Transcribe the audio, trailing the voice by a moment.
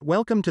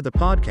Welcome to the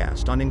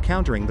podcast on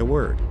Encountering the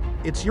Word.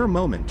 It's your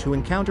moment to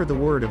encounter the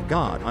Word of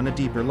God on a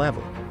deeper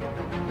level.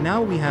 Now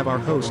we have our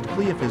host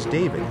Cleophas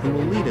David who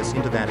will lead us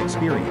into that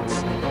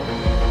experience.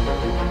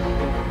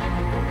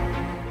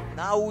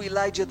 Now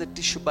Elijah the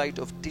Tishbite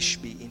of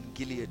Tishbe in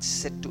Gilead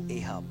said to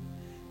Ahab,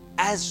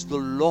 "As the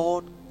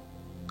Lord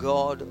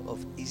God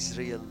of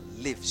Israel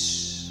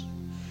lives,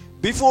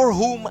 before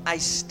whom I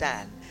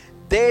stand,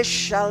 there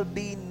shall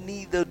be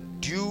neither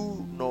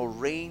dew nor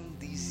rain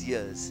these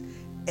years,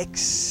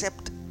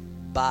 except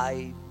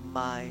by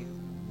my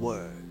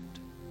word."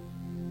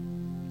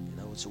 You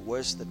know, it's a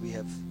verse that we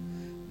have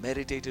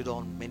meditated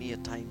on many a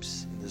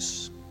times in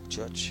this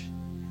church.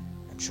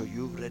 I'm sure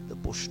you've read the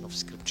portion of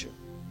scripture.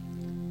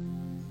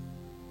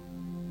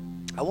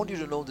 I want you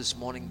to know this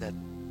morning that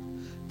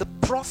the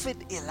prophet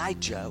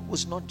Elijah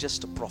was not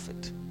just a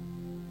prophet.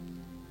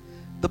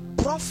 The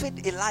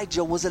prophet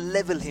Elijah was a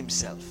level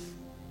himself.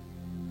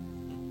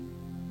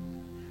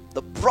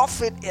 The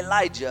prophet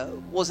Elijah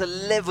was a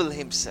level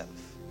himself.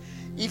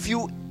 If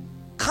you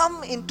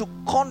come into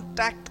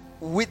contact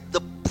with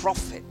the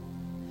prophet,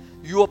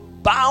 you are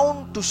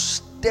bound to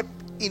step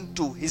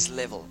into his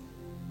level.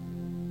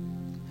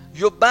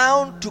 You're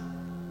bound to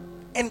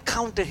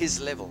encounter his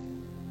level.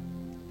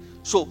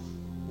 So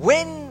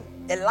when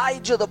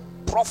Elijah the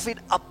prophet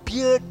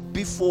appeared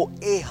before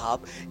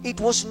Ahab,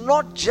 it was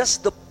not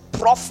just the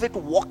prophet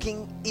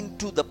walking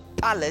into the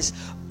palace,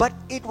 but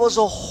it was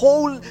a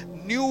whole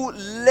new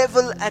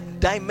level and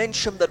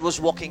dimension that was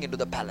walking into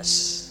the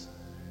palace.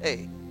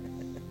 Hey.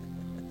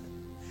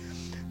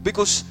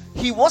 Because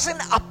he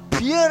wasn't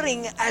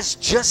appearing as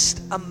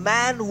just a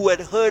man who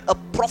had heard a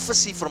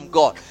prophecy from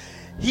God.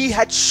 He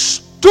had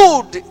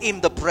stood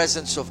in the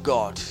presence of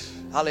God.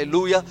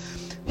 Hallelujah.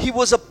 He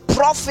was a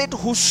prophet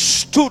who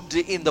stood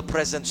in the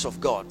presence of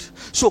God.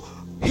 So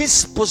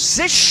his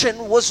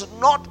position was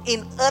not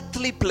in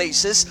earthly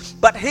places,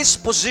 but his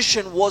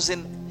position was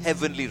in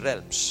heavenly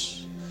realms.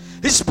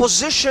 His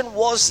position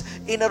was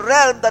in a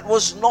realm that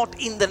was not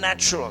in the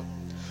natural.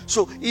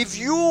 So if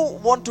you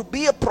want to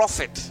be a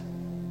prophet,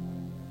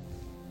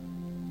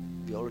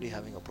 we're already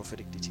having a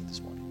prophetic teaching this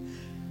morning.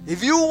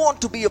 If you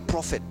want to be a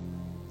prophet,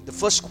 the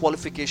first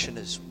qualification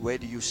is, where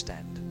do you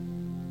stand?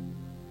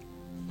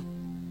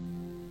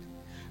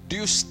 Do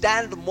you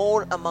stand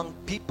more among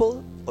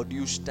people, or do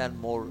you stand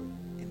more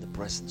in the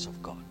presence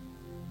of God?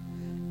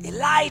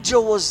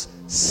 Elijah was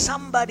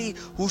somebody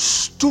who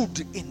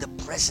stood in the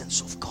presence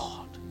of God.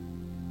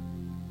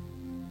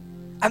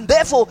 And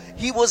therefore,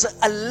 he was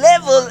a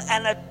level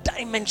and a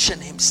dimension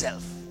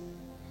himself.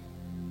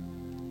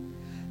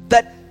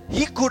 That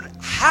he could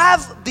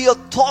have the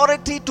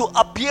authority to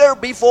appear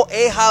before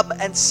Ahab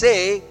and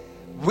say,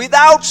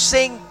 without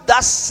saying,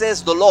 "Thus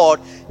says the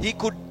Lord," he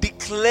could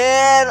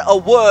declare a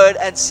word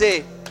and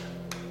say,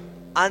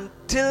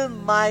 "Until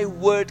my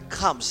word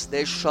comes,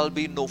 there shall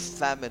be no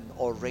famine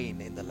or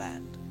rain in the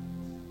land."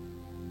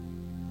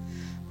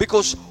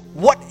 Because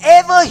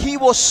whatever he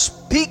was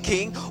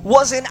speaking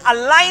was in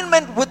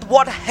alignment with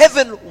what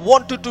heaven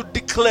wanted to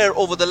declare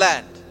over the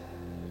land.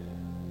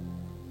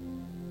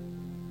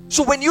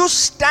 So when you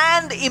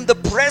stand in the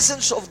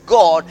presence of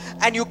God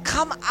and you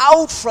come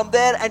out from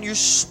there and you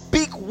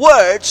speak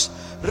words,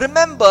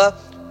 remember,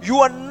 you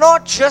are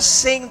not just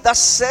saying, "Thus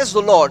says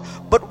the Lord,"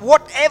 but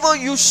whatever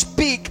you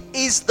speak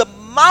is the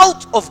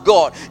mouth of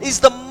God,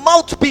 is the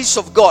mouthpiece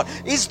of God,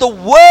 is the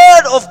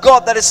word of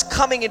God that is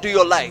coming into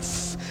your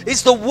life.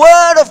 It's the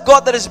word of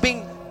God that is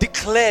being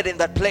declared in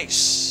that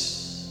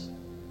place.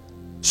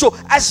 So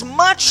as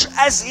much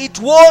as it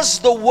was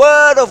the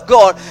word of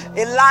God,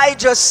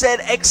 Elijah said,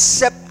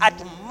 "Except at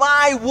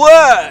my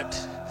word."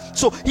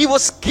 So he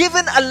was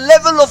given a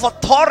level of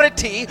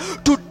authority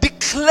to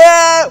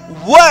declare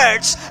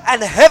words,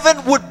 and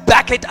heaven would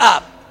back it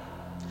up.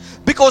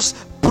 Because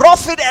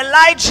prophet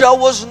Elijah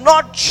was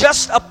not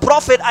just a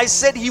prophet. I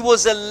said he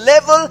was a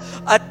level,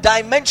 a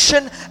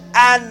dimension,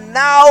 and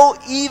now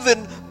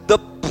even the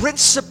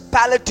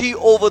principality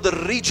over the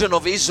region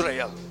of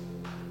Israel.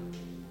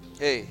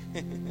 Hey.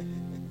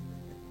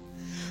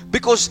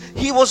 Because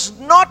he was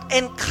not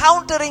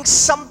encountering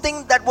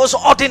something that was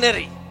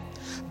ordinary.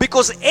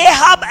 Because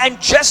Ahab and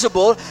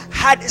Jezebel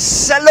had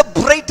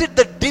celebrated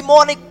the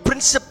demonic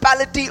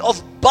principality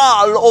of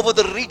Baal over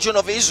the region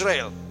of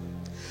Israel.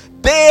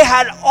 They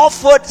had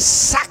offered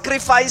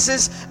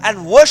sacrifices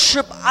and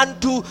worship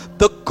unto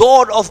the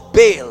god of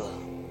Baal.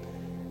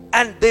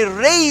 And they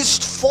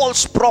raised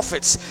false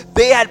prophets.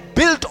 They had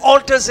built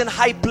altars in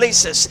high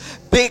places.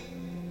 They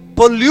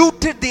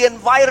polluted the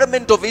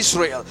environment of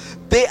Israel.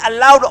 They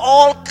allowed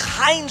all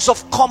kinds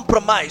of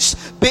compromise.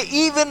 They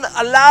even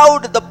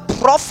allowed the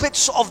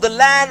prophets of the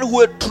land, who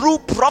were true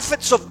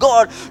prophets of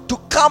God, to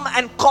come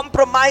and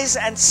compromise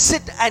and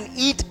sit and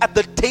eat at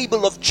the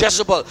table of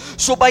Jezebel.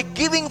 So by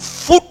giving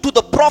food to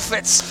the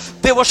prophets,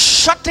 they were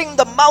shutting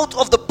the mouth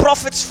of the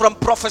prophets from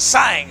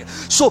prophesying.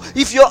 So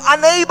if you're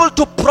unable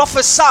to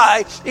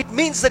prophesy, it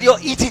means that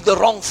you're eating the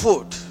wrong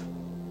food.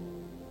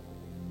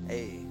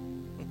 Hey.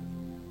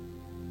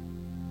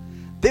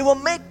 They were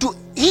made to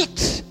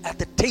eat at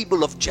the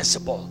table of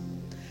Jezebel.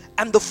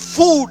 and the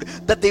food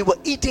that they were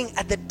eating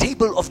at the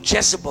table of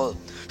Jezebel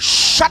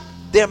shut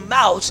their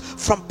mouths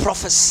from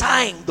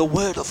prophesying the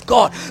word of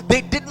God.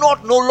 They did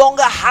not no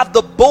longer have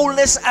the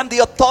boldness and the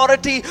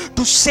authority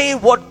to say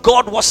what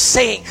God was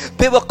saying.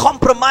 They were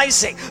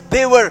compromising.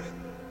 They were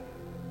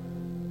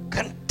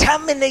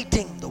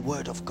contaminating the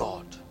word of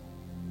God.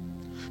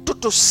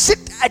 To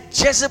sit at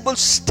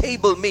Jezebel's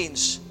table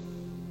means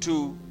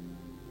to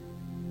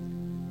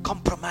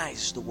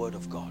compromise the word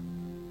of God.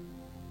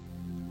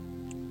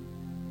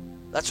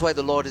 That's why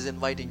the Lord is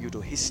inviting you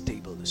to His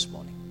table this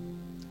morning.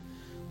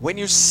 When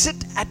you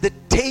sit at the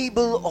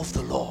table of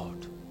the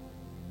Lord,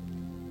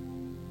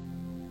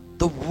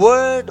 the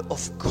word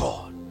of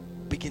God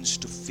begins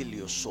to fill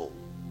your soul.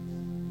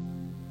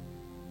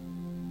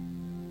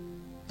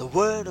 The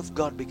word of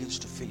God begins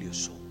to fill your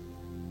soul.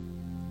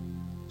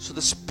 So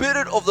the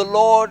Spirit of the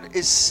Lord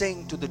is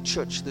saying to the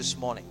church this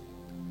morning,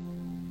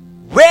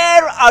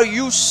 where are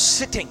you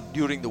sitting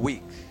during the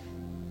week?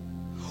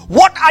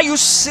 What are you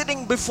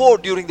sitting before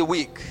during the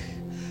week?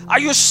 Are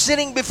you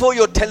sitting before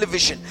your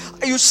television?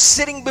 Are you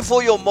sitting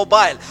before your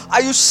mobile?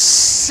 Are you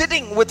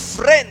sitting with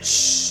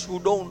friends who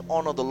don't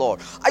honor the Lord?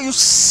 Are you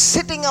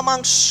sitting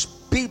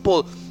amongst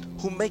people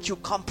who make you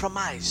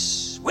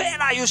compromise? Where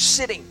are you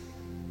sitting?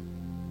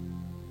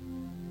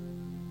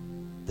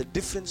 The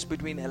difference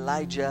between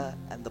Elijah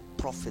and the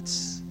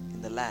prophets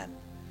in the land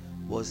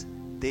was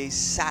they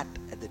sat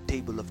at the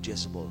table of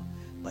Jezebel,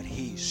 but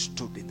he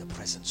stood in the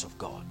presence of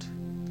God.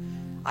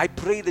 I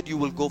pray that you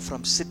will go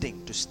from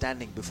sitting to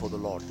standing before the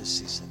Lord this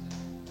season.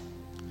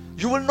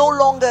 You will no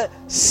longer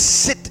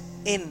sit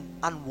in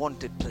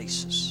unwanted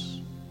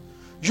places.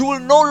 You will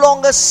no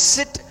longer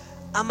sit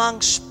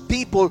amongst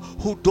people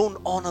who don't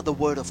honor the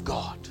word of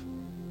God.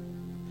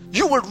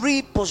 You will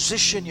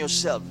reposition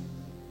yourself.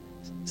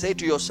 Say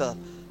to yourself,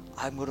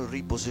 I'm going to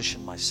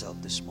reposition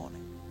myself this morning.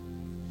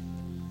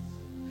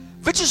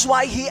 Which is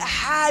why he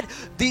had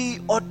the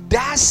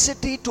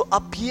audacity to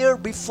appear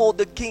before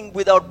the king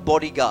without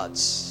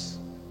bodyguards.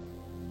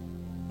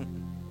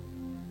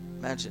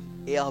 Imagine,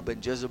 Ahab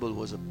and Jezebel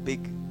was a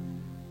big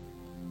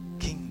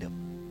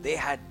kingdom. They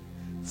had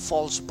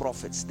false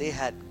prophets, they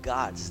had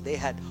guards, they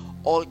had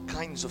all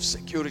kinds of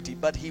security,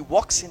 but he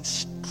walks in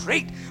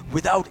straight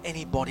without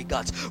any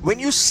bodyguards. When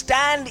you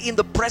stand in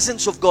the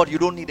presence of God, you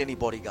don't need any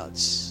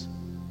bodyguards.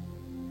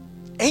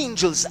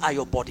 Angels are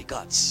your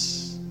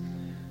bodyguards.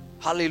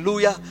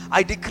 Hallelujah.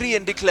 I decree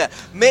and declare,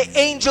 may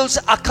angels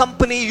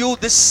accompany you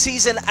this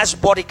season as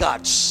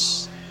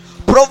bodyguards.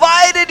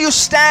 Provided you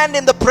stand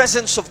in the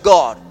presence of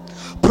God.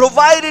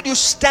 Provided you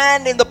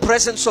stand in the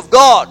presence of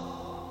God.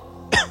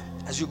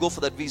 As you go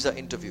for that visa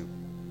interview,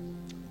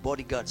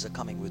 bodyguards are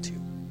coming with you.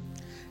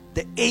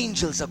 The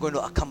angels are going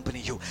to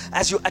accompany you.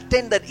 As you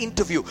attend that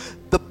interview,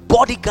 the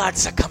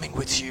bodyguards are coming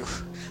with you.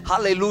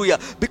 Hallelujah.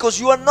 Because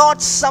you are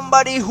not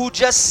somebody who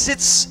just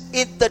sits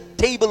at the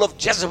table of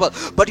Jezebel,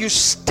 but you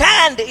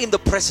stand in the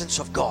presence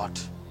of God.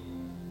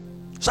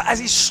 So as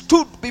he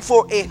stood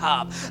before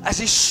Ahab, as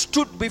he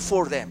stood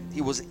before them,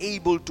 he was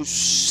able to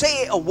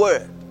say a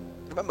word.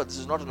 Remember, this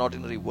is not an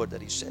ordinary word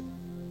that he said.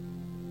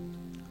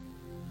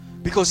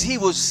 Because he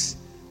was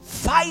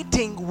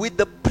fighting with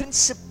the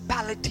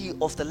principality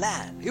of the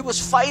land. He was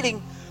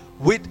fighting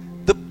with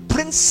the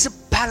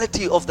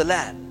principality of the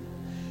land.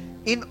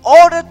 In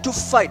order to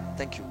fight,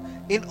 thank you,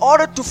 in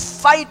order to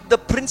fight the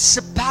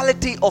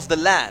principality of the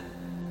land,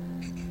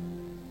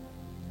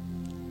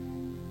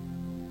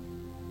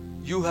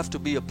 you have to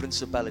be a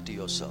principality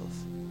yourself.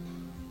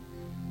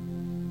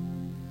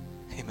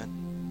 Amen.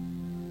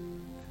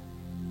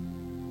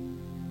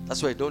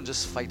 That's why don't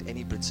just fight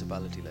any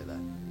principality like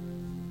that.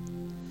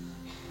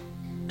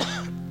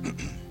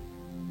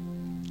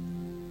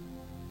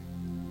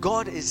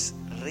 God is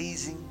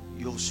raising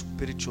your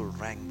spiritual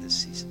rank this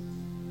season.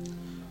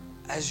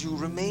 As you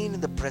remain in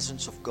the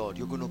presence of God,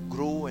 you're going to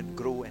grow and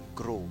grow and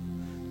grow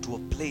to a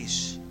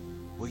place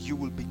where you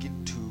will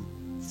begin to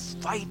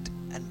fight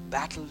and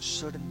battle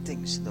certain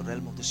things in the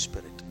realm of the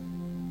Spirit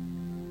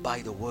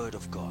by the word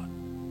of God.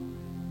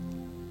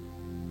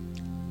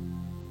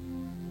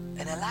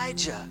 And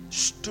Elijah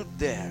stood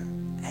there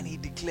and he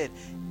declared,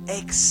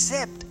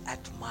 except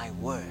at my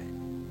word.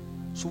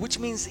 So which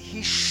means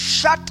he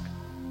shut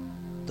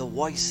the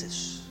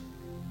voices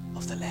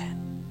of the land.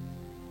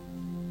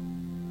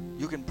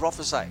 You can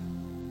prophesy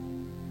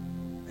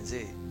and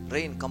say,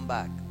 rain, come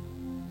back.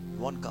 It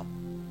won't come.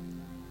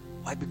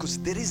 Why? Because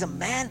there is a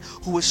man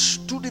who has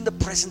stood in the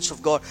presence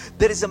of God.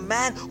 There is a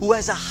man who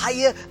has a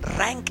higher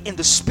rank in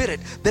the Spirit.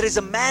 There is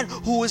a man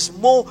who is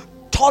more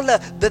taller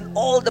than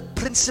all the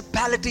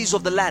principalities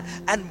of the land.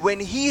 And when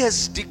he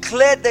has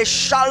declared there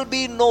shall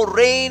be no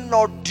rain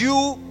nor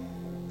dew,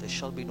 there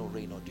shall be no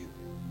rain or dew.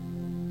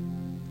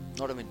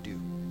 Not even dew.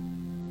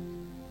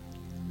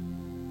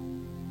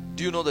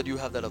 Do you know that you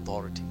have that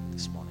authority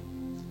this morning?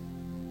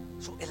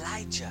 So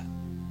Elijah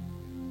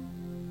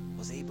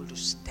was able to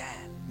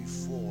stand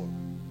before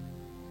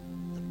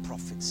the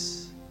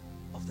prophets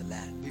of the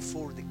land,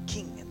 before the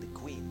king and the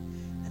queen,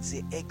 and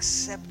say,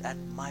 except at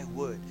my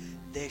word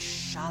there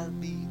shall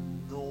be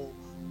no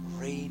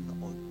rain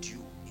or dew.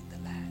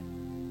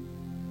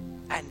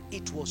 And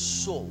it was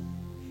so.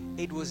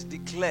 It was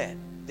declared.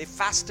 They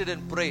fasted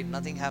and prayed.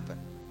 Nothing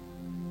happened.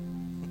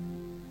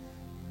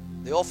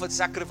 They offered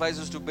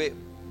sacrifices to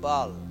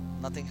Baal.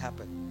 Nothing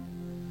happened.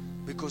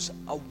 Because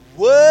a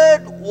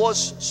word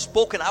was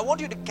spoken. I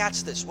want you to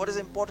catch this. What is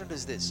important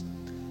is this.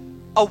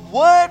 A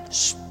word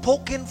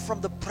spoken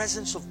from the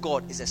presence of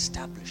God is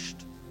established.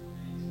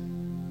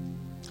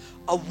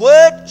 A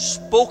word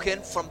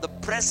spoken from the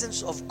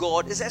presence of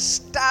God is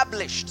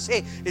established.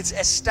 Say, it's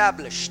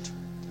established.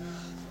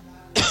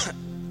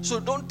 So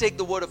don't take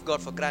the word of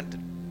God for granted.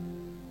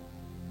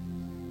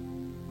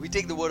 We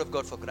take the word of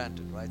God for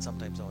granted, right?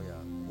 Sometimes, oh yeah,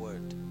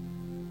 word.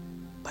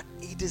 But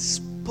it is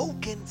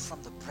spoken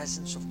from the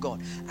presence of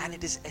God, and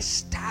it is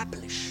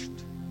established.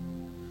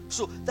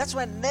 So that's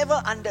why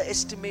never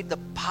underestimate the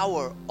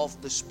power of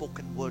the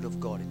spoken word of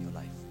God in your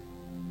life.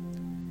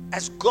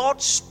 As God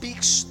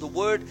speaks the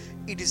word,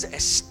 it is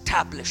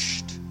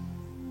established.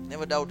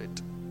 Never doubt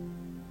it.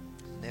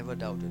 Never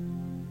doubt it.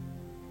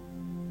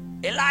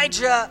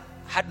 Elijah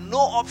had no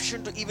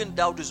option to even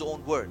doubt his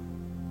own word,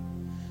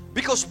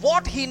 because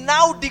what he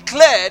now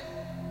declared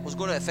was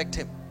going to affect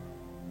him,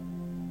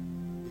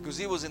 because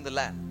he was in the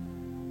land.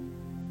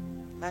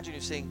 Imagine you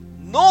saying,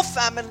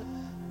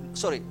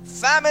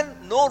 famine,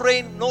 no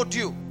rain, no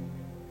dew.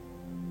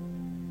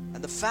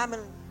 And the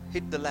famine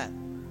hit the land.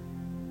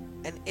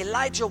 And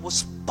Elijah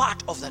was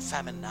part of that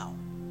famine now.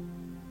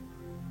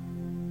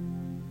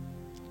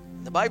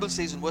 And the Bible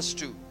says in verse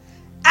 2,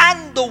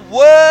 and the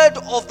word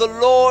of the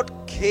Lord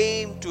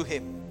came to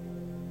him.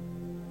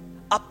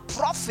 A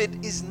prophet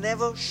is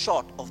never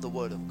short of the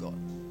word of God.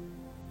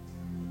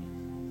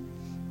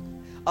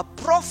 A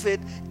prophet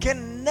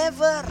can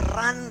never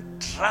run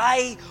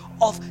dry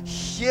of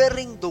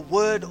hearing the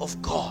word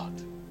of God.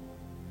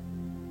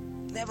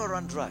 Never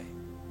run dry.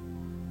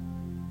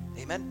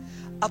 Amen.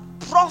 A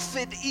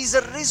prophet is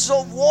a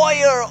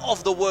reservoir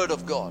of the word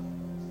of God.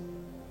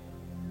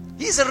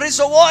 He's a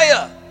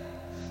reservoir.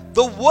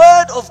 The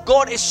word of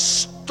God is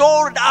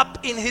stored up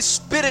in his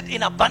spirit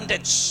in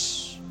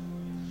abundance.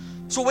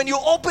 So when you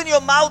open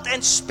your mouth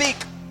and speak,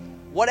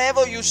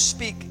 whatever you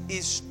speak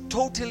is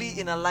totally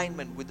in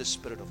alignment with the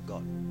Spirit of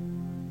God.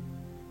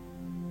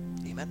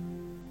 Amen.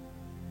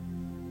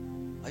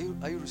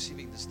 Are you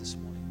receiving this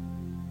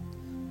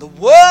morning? The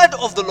word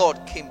of the Lord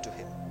came to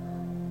him.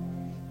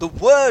 The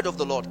word of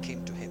the Lord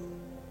came to him.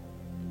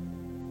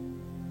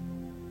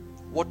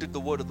 What did the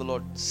word of the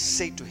Lord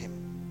say to him?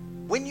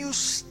 When you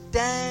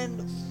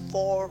stand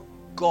for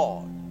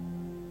God,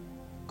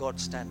 God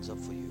stands up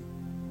for you.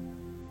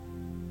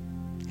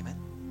 Amen.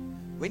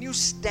 When you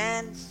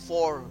stand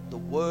for the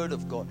word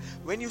of God,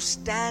 when you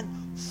stand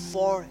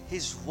for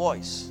his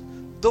voice,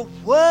 the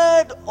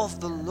word of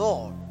the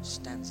Lord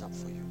stands up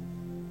for you.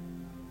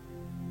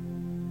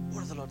 The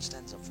word of the Lord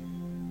stands up for you.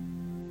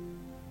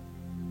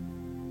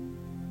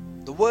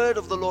 The word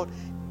of the Lord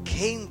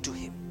came to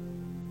him.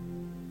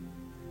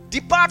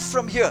 Depart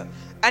from here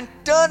and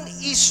turn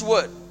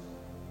eastward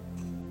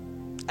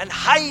and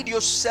hide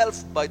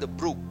yourself by the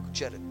brook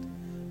Cherith,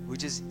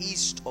 which is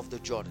east of the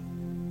Jordan.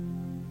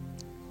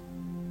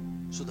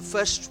 So the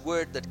first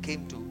word that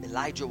came to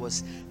Elijah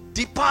was,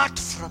 depart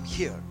from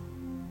here.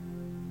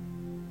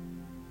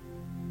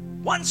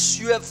 Once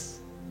you have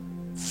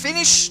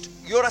finished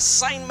your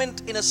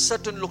assignment in a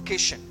certain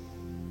location,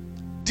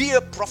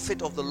 dear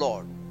prophet of the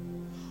Lord,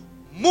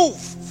 move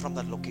from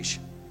that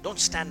location. Don't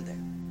stand there.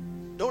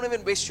 Don't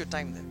even waste your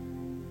time there.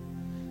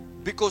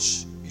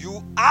 Because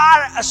you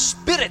are a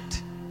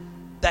spirit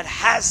that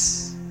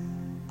has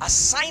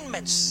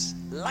assignments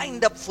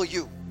lined up for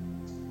you.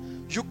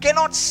 You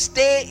cannot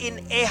stay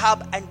in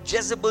Ahab and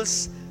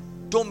Jezebel's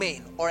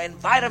domain or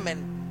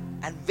environment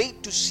and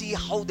wait to see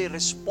how they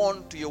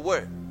respond to your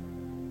word.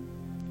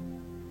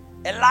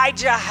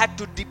 Elijah had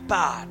to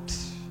depart.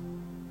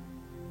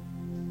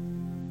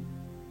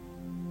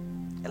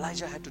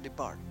 Elijah had to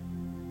depart.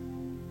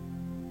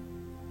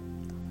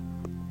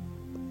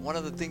 One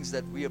of the things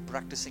that we are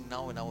practicing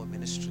now in our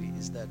ministry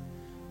is that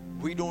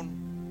we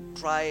don't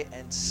try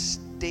and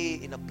stay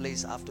in a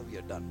place after we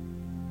are done.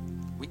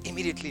 We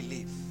immediately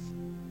leave,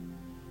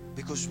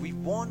 because we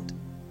want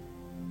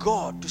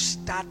God to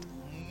start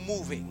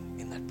moving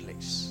in that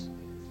place.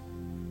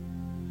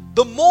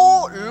 The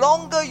more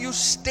longer you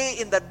stay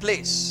in that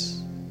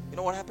place, you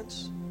know what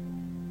happens?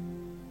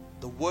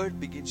 The word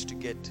begins to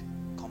get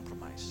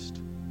compromised.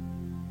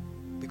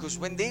 Because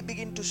when they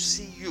begin to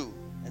see you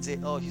and say,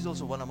 oh, he's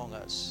also one among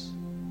us,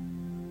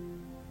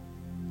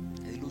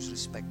 they lose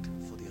respect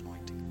for the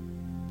anointing.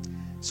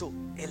 So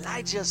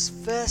Elijah's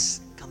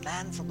first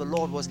command from the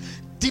Lord was,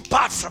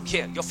 depart from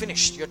here. You're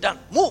finished. You're done.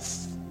 Move.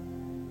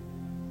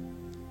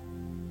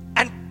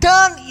 And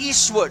turn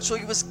eastward. So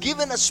he was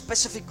given a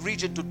specific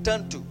region to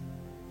turn to.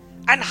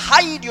 And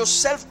hide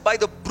yourself by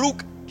the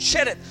brook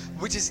Cherith,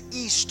 which is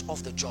east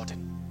of the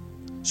Jordan.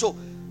 So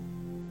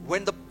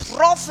when the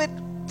prophet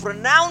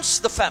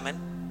pronounced the famine,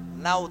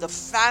 now the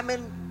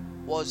famine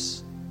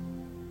was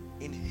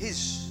in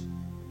his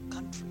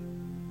country.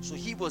 So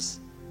he was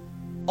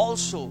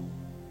also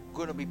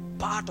going to be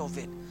part of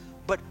it.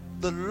 But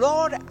the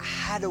Lord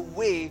had a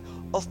way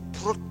of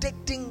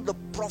protecting the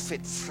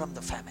prophet from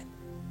the famine.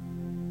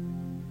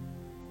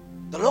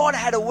 The Lord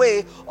had a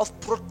way of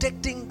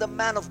protecting the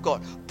man of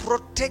God,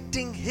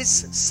 protecting his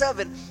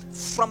servant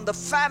from the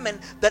famine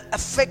that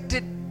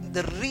affected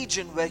the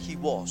region where he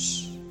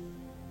was.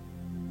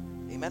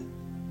 Amen.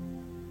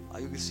 Are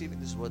you receiving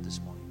this word this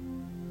morning?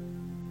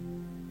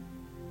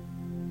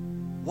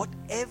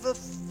 Whatever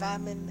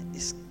famine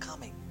is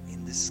coming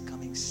in this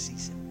coming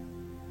season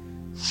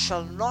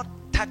shall not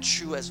touch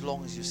you as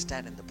long as you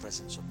stand in the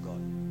presence of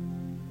God.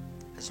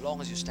 As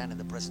long as you stand in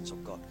the presence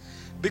of God.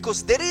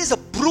 Because there is a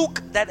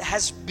brook that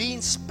has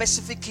been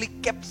specifically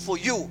kept for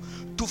you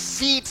to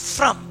feed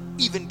from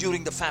even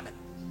during the famine.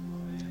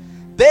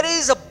 There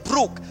is a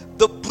brook.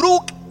 The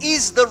brook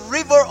is the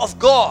river of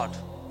God.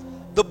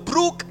 The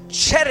brook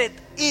Cherith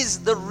is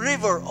the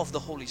river of the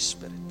Holy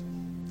Spirit.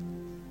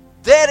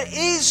 There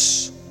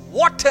is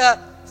water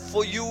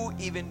for you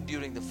even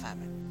during the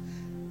famine.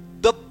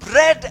 The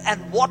bread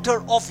and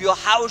water of your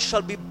house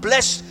shall be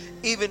blessed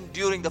even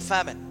during the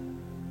famine.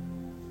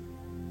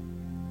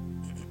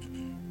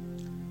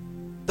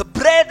 The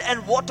bread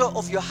and water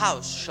of your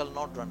house shall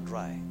not run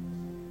dry.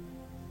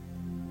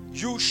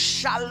 You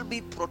shall be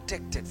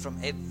protected from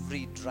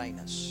every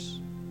dryness.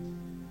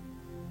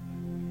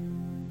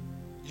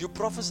 You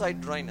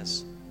prophesied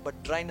dryness,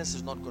 but dryness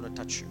is not going to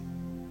touch you,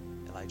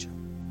 Elijah.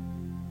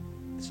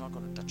 It's not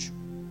going to touch you.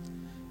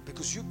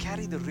 Because you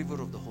carry the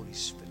river of the Holy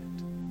Spirit.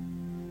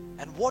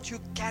 And what you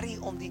carry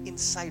on the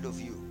inside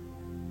of you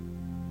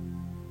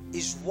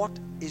is what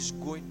is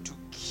going to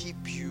keep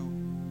you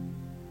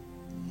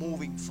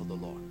moving for the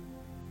Lord.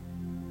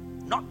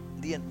 Not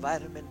the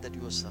environment that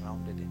you are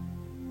surrounded in.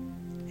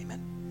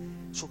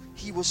 Amen. So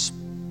he was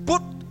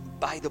put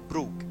by the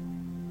brook.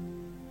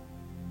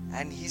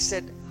 And he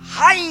said,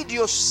 hide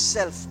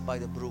yourself by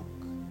the brook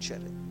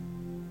Cherith,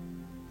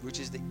 which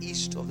is the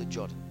east of the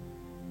Jordan.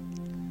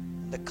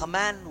 And the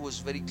command was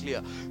very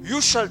clear.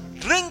 You shall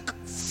drink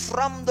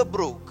from the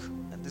brook.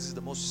 And this is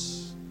the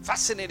most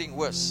fascinating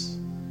verse.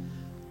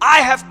 I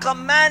have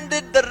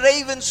commanded the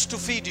ravens to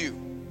feed you.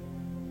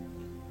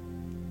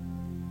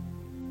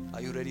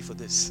 Are you ready for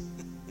this?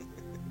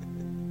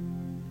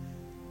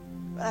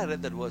 When I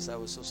read that verse, I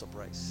was so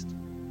surprised.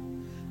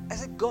 I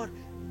said, God,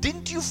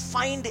 didn't you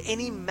find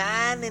any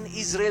man in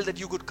Israel that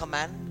you could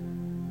command?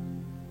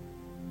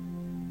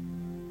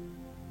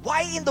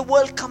 Why in the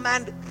world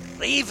command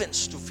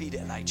ravens to feed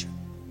Elijah?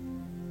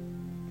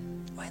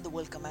 Why in the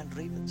world command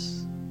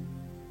ravens?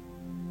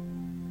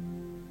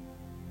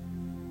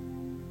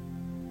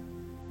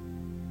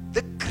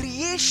 The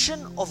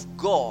creation of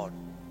God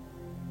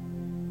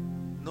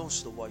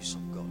knows the voice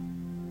of God.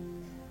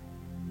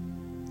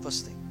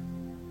 First thing,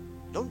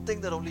 don't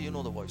think that only you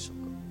know the voice of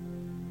God.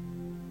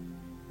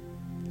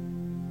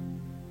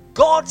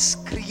 God's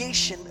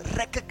creation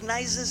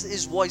recognizes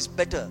His voice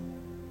better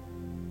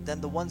than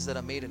the ones that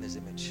are made in His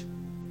image.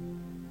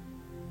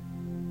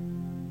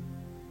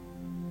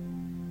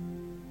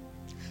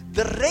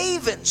 The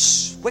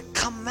ravens were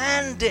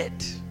commanded.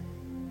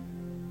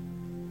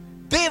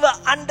 They were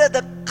under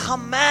the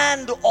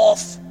command of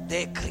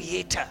their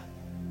Creator.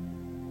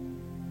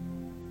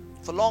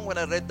 For long, when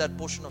I read that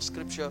portion of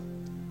scripture,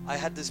 I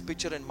had this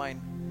picture in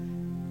mind.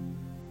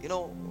 You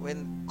know,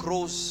 when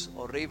crows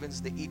or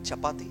ravens, they eat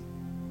chapati.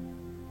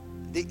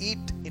 They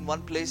eat in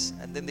one place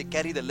and then they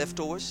carry the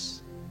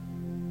leftovers,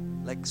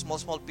 like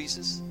small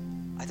pieces.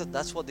 I thought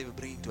that's what they were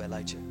bringing to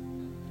Elijah.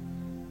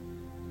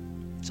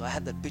 So I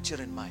had that picture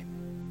in mind.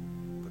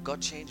 But God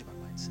changed my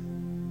mindset.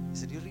 He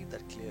said, you read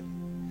that clearly.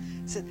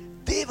 He said,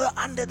 they were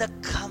under the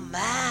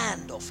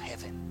command of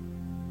heaven.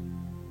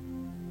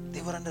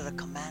 They were under the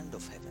command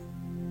of heaven.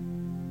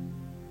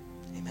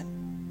 Amen.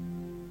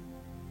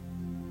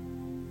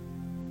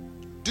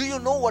 Do you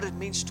know what it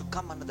means to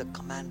come under the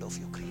command of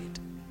your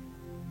Creator?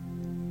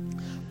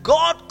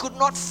 God could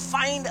not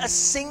find a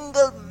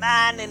single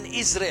man in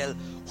Israel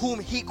whom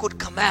He could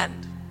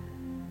command.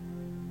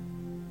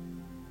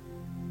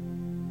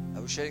 I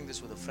was sharing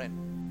this with a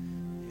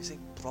friend. He was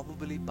saying,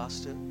 probably,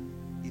 Pastor,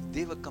 if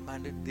they were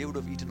commanded, they would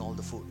have eaten all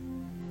the food.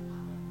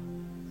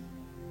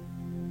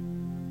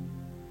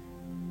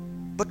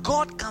 But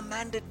God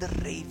commanded the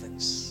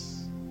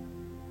ravens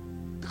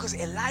because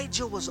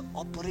Elijah was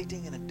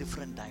operating in a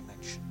different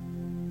dimension,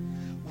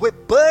 where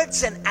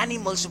birds and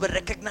animals were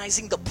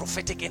recognizing the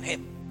prophetic in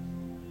him.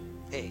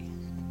 Hey.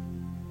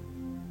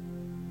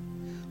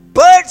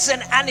 Birds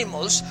and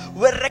animals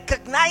were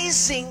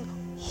recognizing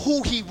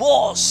who he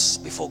was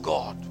before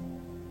God.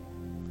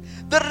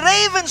 The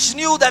ravens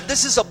knew that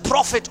this is a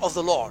prophet of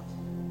the Lord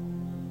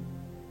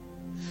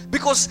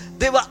because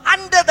they were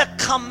under the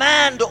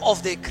command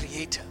of their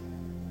Creator.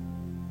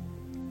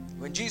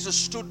 When Jesus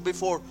stood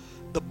before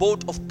the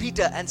boat of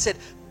Peter and said,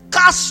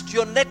 cast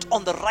your net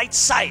on the right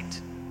side,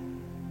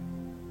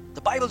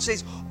 the Bible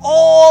says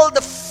all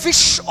the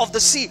fish of the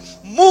sea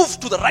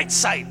moved to the right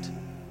side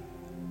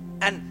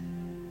and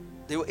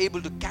they were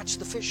able to catch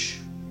the fish.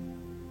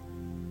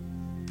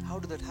 How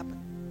did that happen?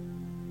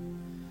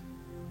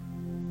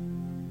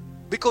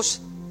 Because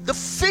the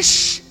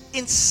fish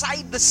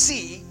inside the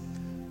sea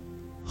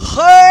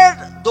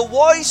heard the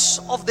voice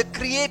of the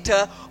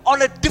Creator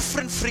on a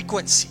different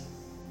frequency.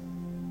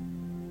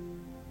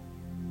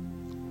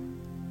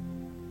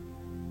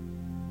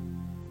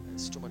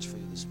 It's too much for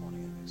you this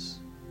morning, I guess.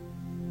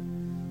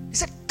 He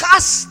said,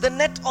 cast the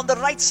net on the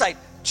right side.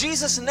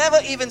 Jesus never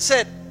even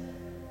said,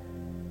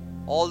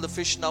 all the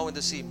fish now in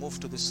the sea, move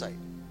to this side.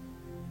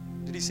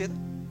 Did he say that?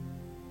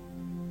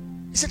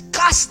 He said,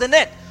 cast the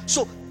net.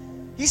 So,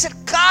 he said,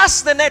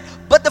 cast the net.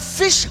 But the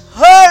fish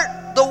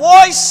heard the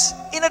voice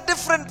in a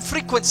different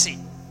frequency.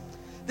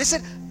 They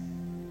said,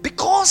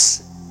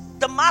 because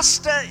the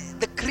Master,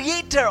 the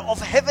Creator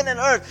of heaven and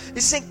earth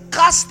is saying,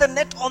 cast the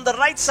net on the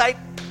right side.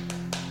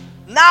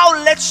 Now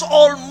let's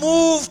all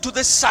move to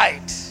this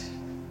side.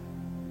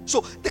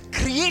 So the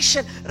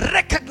creation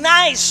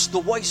recognized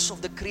the voice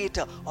of the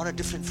Creator on a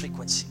different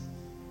frequency.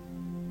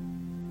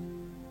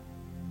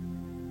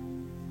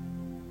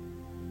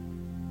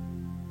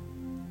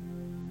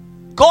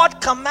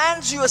 God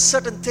commands you a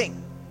certain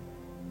thing,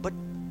 but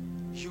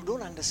you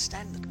don't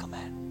understand that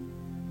command.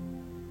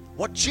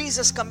 What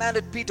Jesus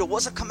commanded Peter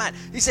was a command.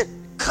 He said,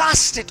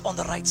 cast it on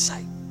the right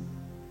side.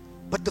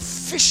 But the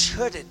fish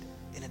heard it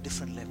in a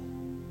different level.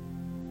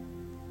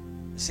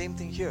 The same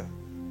thing here.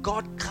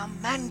 God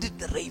commanded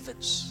the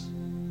ravens.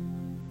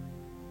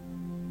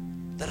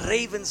 The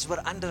ravens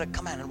were under a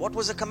command. And what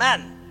was the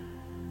command?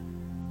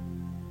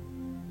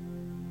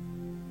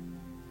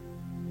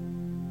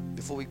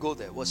 Before we go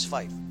there, verse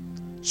 5.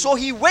 So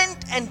he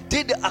went and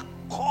did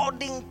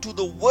according to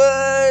the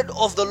word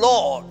of the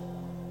Lord.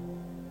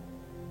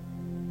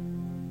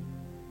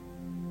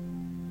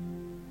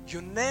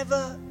 You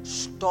never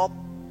stop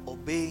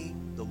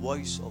obeying the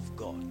voice of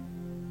God.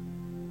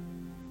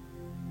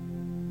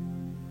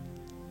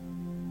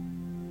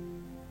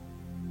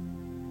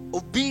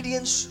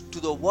 Obedience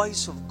to the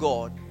voice of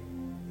God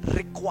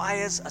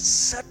requires a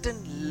certain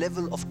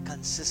level of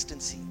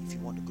consistency if you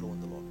want to grow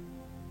in the Lord.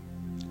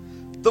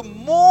 The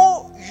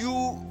more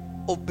you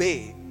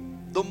obey,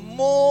 the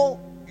more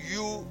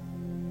you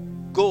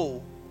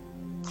go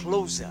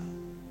closer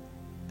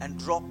and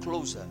draw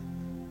closer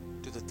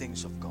to the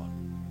things of God.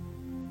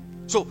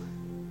 So,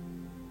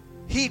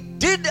 he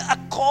did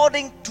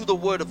according to the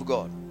word of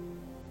God.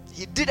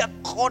 He did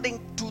according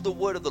to the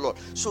word of the Lord.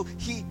 So,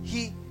 he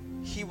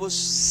was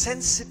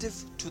sensitive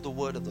to the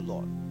word of the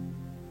Lord.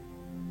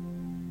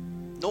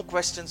 No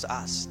questions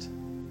asked.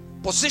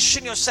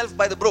 Position yourself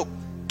by the brook.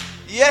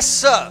 Yes,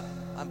 sir.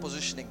 I'm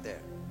positioning there.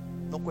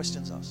 No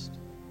questions asked.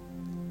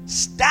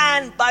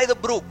 Stand by the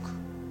brook.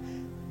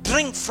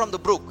 Drink from the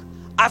brook.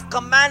 I've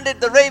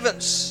commanded the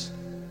ravens.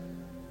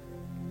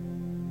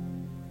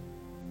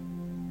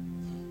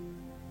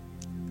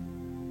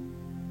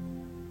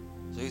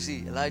 So you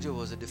see, Elijah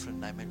was a different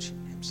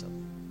dimension himself.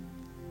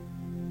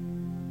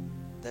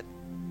 That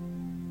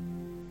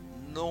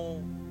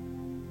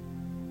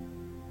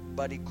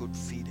nobody could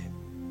feed him.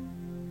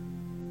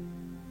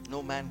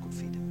 No man could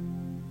feed him.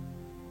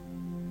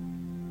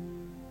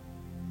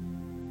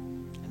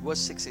 And verse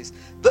 6 says,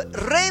 the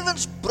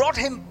ravens brought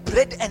him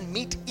bread and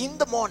meat in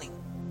the morning.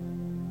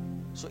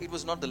 So it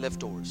was not the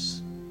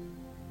leftovers.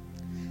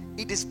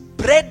 It is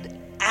bread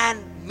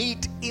and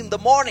meat in the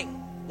morning.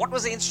 What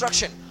was the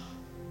instruction?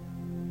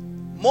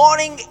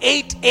 Morning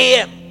 8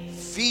 a.m.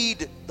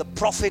 feed the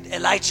prophet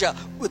Elijah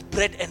with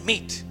bread and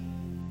meat.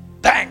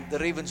 Bang! The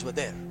ravens were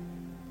there.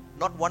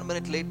 Not 1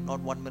 minute late, not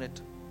 1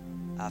 minute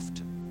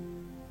after.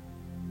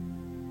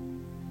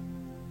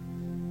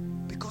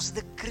 Because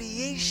the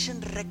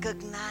creation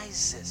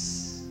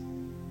recognizes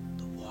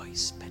the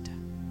voice better.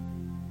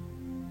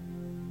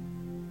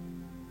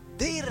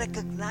 They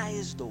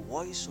recognize the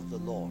voice of the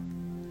Lord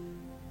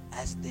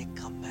as their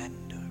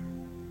commander.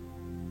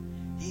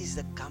 He is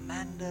the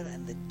commander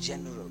and the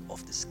general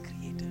of this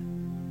creator,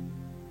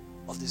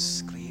 of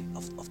this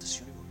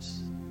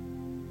universe.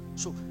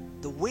 So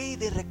the way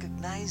they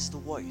recognize the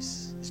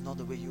voice is not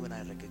the way you and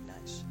I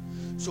recognize.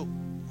 So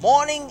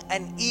morning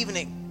and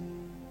evening,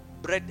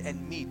 bread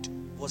and meat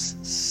was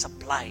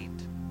supplied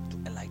to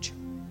Elijah.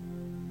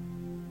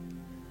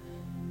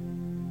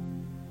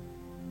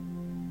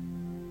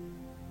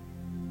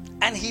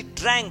 And he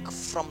drank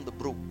from the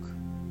brook.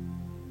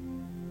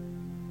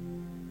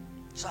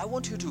 So I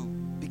want you to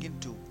begin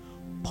to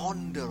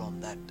ponder on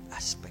that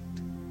aspect.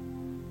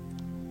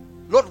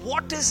 Lord,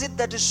 what is it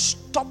that is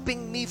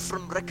stopping me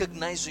from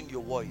recognizing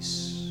your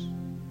voice?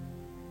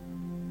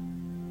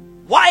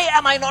 Why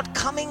am I not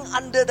coming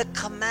under the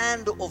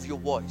command of your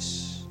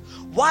voice?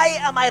 Why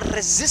am I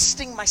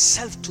resisting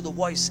myself to the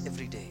voice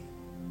every day?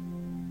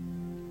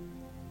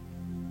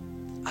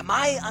 Am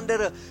I under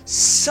a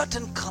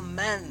certain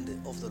command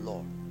of the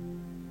Lord?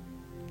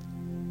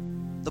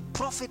 The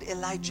prophet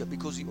Elijah,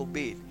 because he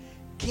obeyed,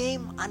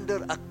 came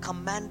under a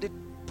commanded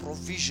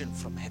provision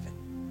from heaven.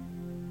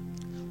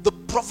 The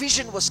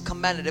provision was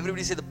commanded.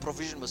 Everybody say the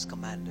provision was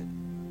commanded.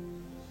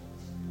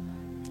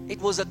 It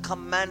was a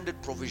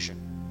commanded provision.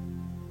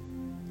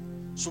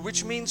 So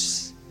which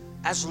means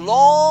as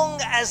long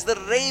as the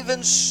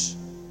ravens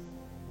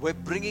were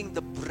bringing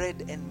the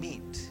bread and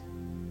meat,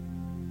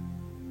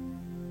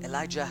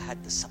 Elijah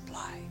had the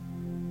supply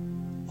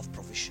of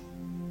provision.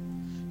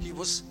 He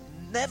was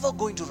never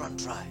going to run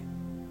dry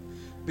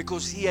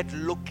because he had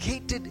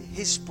located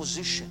his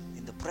position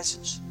in the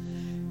presence.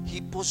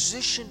 He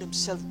positioned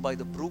himself by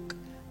the brook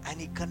and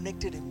he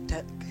connected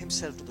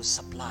himself to the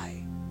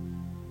supply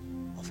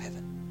of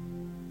heaven.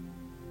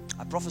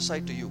 I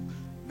prophesy to you,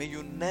 may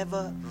you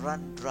never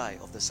run dry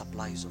of the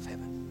supplies of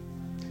heaven.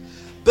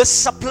 The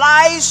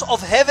supplies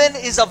of heaven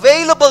is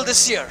available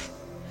this year.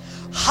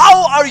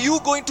 How are you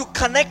going to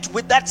connect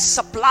with that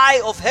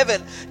supply of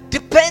heaven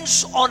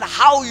depends on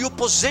how you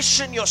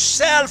position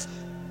yourself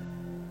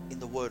in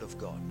the Word of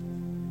God.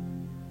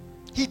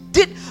 He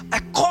did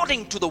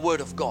according to the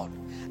Word of God,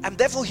 and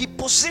therefore he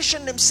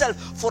positioned himself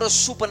for a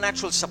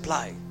supernatural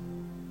supply.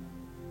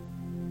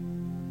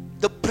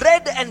 The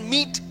bread and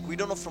meat, we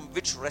don't know from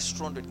which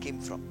restaurant it came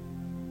from,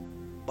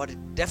 but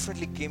it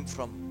definitely came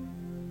from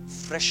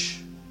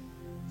fresh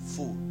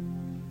food,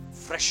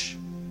 fresh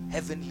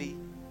heavenly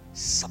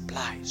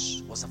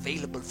supplies was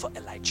available for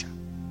Elijah.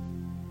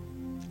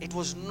 It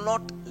was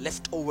not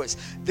leftovers.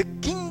 The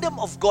kingdom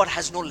of God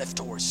has no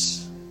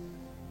leftovers.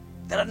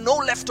 There are no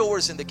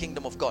leftovers in the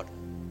kingdom of God.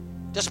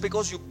 Just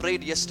because you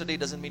prayed yesterday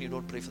doesn't mean you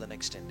don't pray for the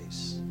next 10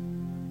 days.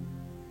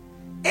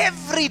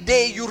 Every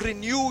day you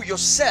renew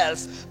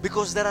yourself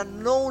because there are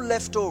no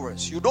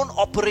leftovers. You don't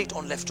operate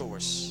on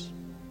leftovers.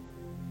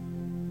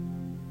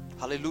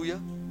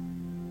 Hallelujah.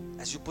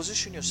 As you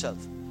position yourself,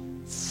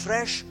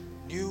 fresh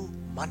new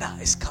manna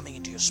is coming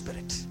into your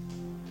spirit.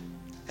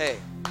 Hey,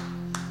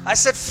 I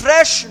said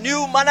fresh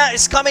new manna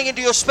is coming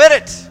into your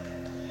spirit.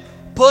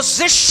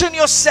 Position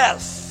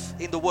yourself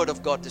in the Word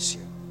of God this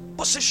year.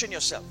 Position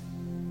yourself.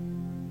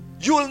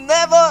 You will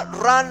never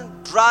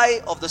run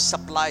dry of the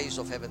supplies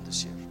of heaven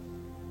this year.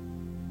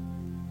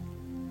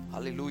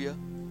 Hallelujah.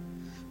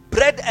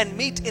 Bread and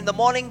meat in the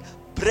morning,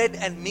 bread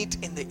and meat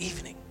in the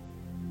evening.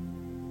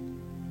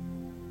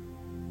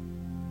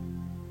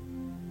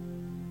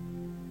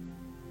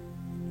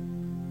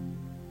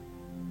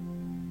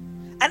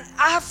 And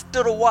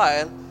after a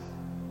while,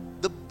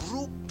 the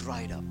brook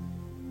dried up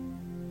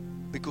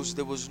because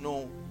there was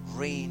no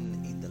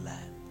rain in the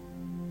land.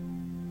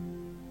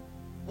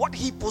 What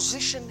he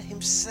positioned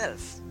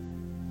himself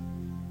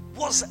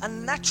was a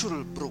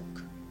natural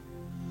brook.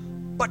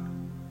 But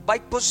by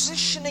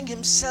positioning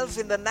himself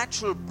in the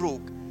natural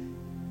brook,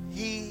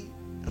 he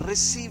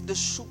received a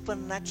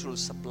supernatural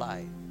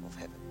supply of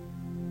heaven.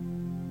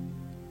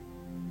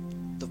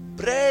 The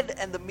bread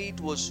and the meat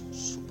was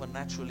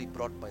supernaturally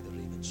brought by the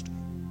ravens to him.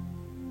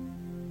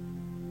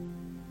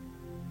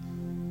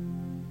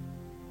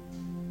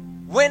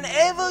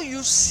 Whenever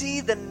you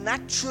see the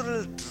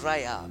natural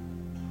dry up,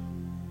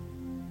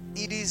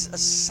 it is a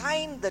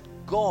sign that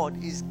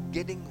God is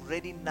getting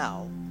ready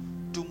now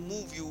to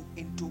move you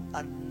into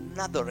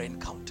another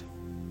encounter,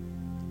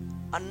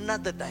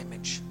 another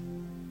dimension.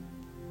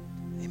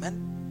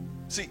 Amen?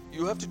 See,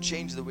 you have to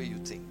change the way you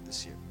think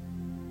this year.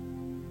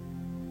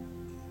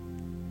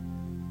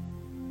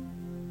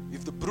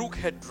 If the brook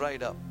had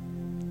dried up,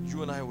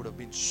 you and I would have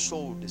been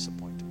so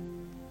disappointed.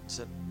 I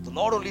said, the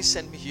Lord only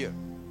sent me here.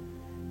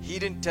 He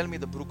didn't tell me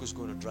the brook is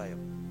going to dry up.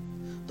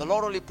 The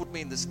Lord only put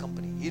me in this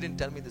company. He didn't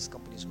tell me this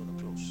company is going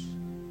to close.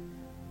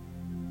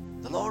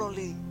 The Lord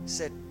only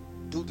said,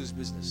 do this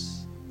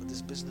business. But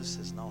this business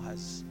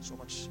has so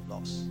much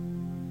loss.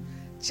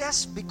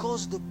 Just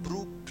because the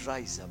brook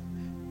dries up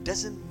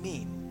doesn't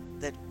mean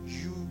that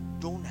you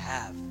don't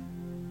have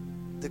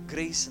the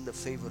grace and the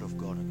favor of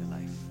God in your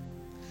life.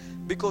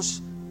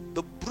 Because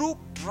the brook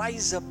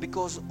dries up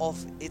because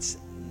of its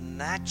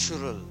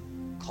natural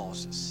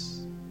causes.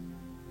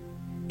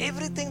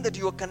 Everything that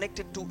you are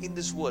connected to in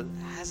this world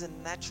has a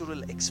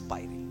natural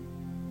expiry.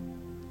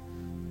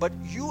 But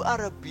you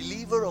are a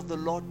believer of the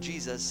Lord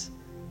Jesus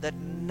that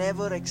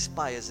never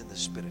expires in the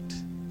Spirit.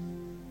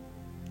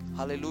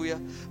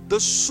 Hallelujah. The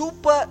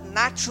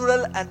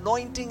supernatural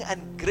anointing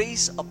and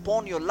grace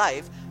upon your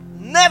life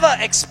never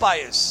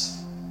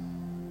expires.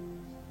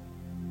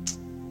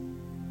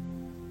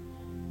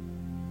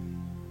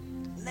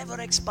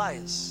 Never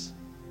expires.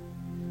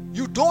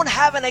 You don't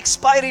have an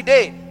expiry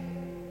date.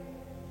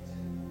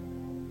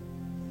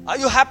 Are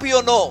you happy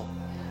or no?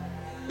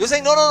 You're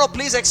saying, no,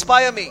 please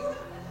expire me.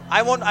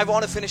 I want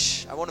to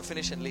finish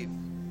and leave.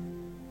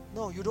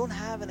 No, you don't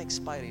have an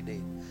expiry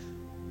date.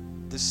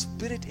 The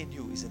Spirit in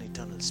you is an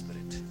eternal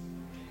Spirit.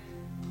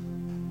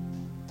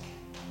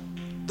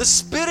 The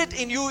Spirit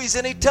in you is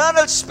an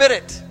eternal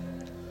Spirit.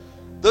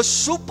 The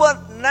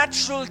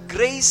supernatural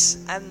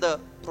grace and the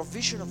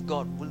provision of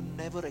God will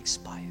never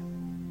expire.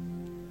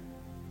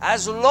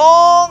 As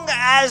long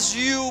as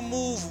you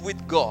move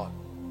with God,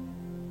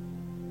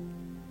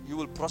 you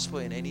will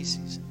prosper in any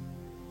season.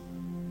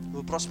 You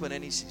will prosper in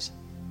any season.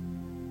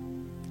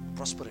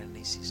 Prosper in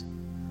any season.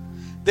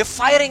 They're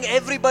firing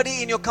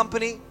everybody in your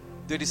company.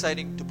 They're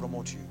deciding to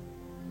promote you.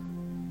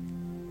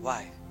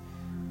 Why?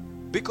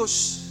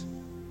 Because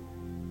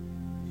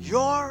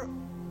your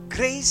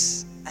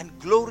grace and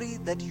glory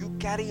that you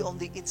carry on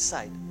the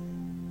inside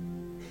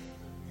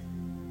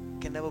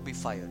can never be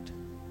fired.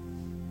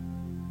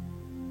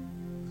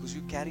 Because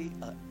you carry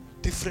a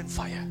different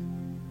fire.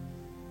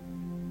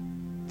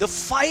 The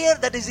fire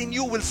that is in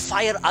you will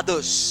fire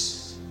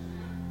others.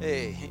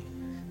 Hey.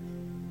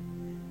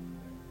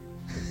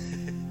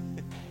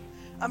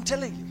 I'm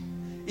telling you.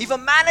 If a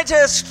manager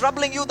is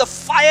troubling you, the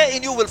fire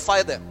in you will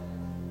fire them.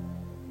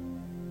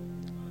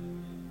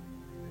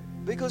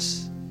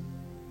 Because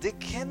they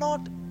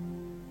cannot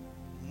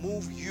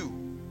move you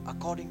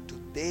according to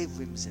their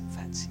whims and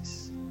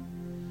fancies.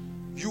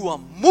 You are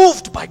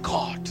moved by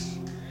God.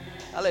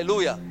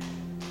 Hallelujah.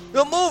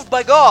 You're moved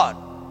by God.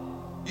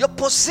 You're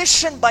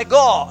positioned by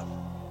God.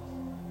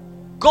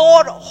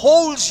 God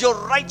holds your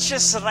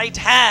righteous right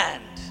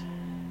hand.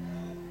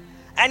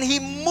 And He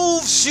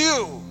moves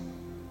you.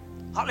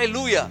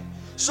 Hallelujah.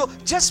 So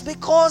just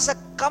because a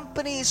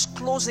company is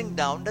closing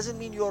down doesn't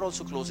mean you're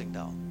also closing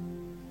down.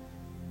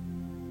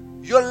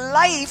 Your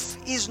life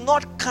is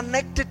not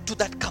connected to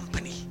that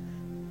company.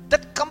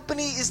 That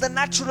company is the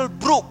natural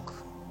brook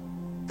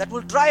that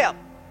will dry up.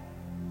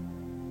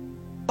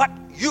 But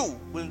you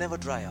will never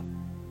dry up.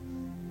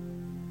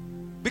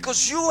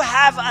 Because you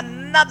have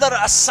another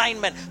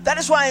assignment. That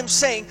is why I'm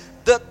saying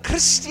the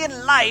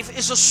Christian life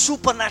is a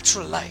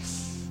supernatural life.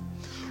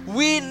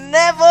 We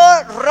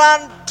never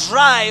run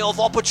dry of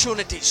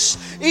opportunities.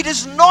 It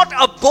is not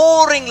a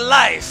boring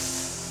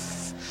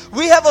life.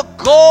 We have a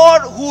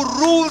God who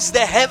rules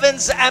the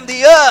heavens and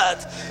the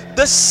earth.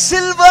 The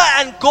silver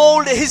and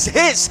gold is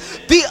His.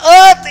 The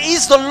earth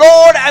is the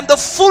Lord and the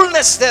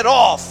fullness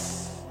thereof.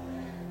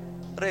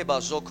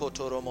 That's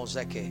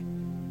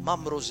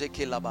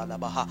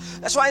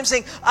why I'm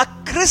saying a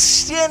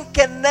Christian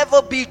can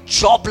never be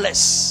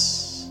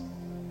jobless.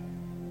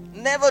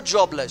 Never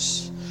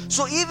jobless.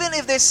 So even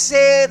if they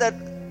say that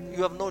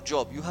you have no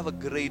job, you have a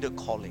greater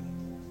calling.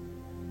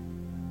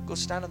 Go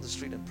stand on the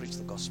street and preach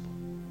the gospel.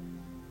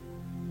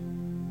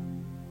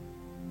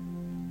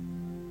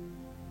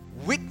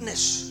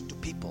 Witness to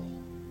people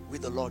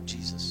with the Lord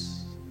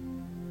Jesus.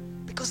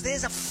 Because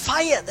there's a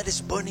fire that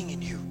is burning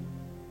in you.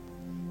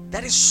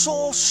 That is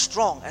so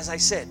strong, as I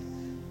said.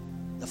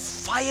 The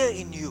fire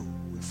in you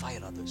will fire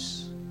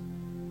others.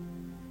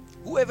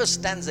 Whoever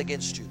stands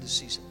against you this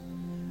season,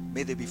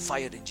 may they be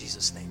fired in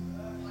Jesus' name.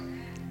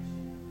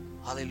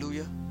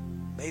 Hallelujah.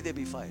 May they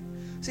be fired.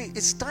 See,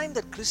 it's time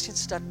that Christians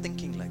start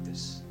thinking like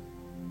this.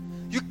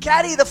 You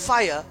carry the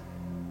fire,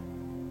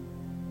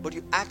 but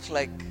you act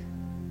like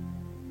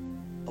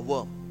a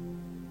worm.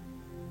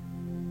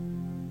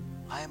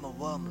 I am a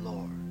worm,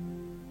 Lord.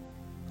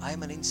 I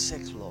am an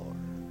insect, Lord.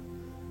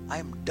 I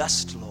am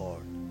dust,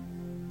 Lord.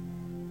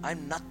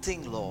 I'm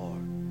nothing, Lord.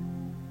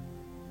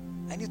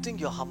 And you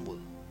think you're humble.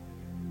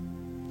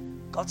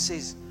 God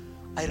says,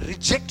 I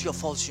reject your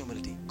false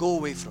humility. Go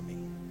away from me.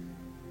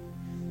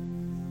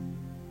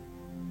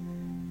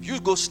 You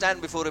go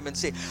stand before Him and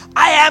say,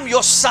 I am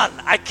your son.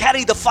 I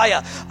carry the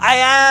fire. I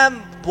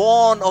am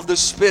born of the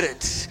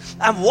Spirit.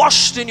 I'm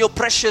washed in your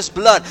precious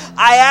blood.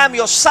 I am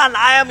your son.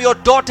 I am your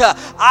daughter.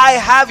 I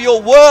have your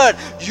word.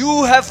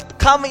 You have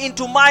come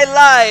into my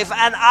life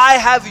and I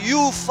have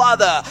you,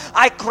 Father.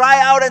 I cry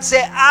out and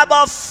say,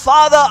 Abba,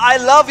 Father, I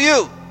love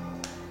you.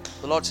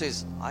 The Lord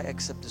says, I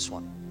accept this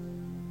one.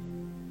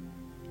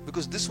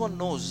 Because this one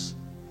knows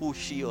who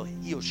he or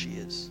she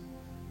is.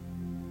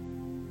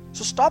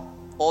 So stop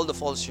all the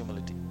false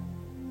humility.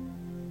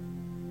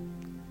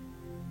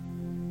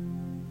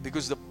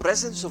 Because the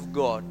presence of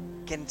God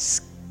can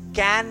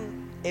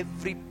scan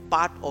every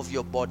part of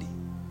your body,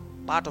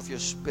 part of your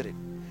spirit,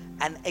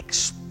 and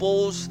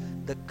expose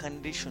the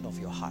condition of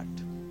your heart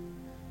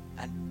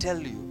and tell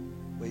you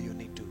where you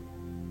need to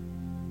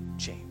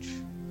change.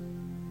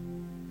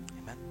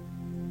 Amen.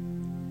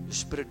 Your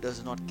spirit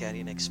does not carry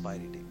an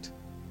expiry date.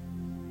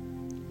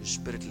 Your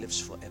spirit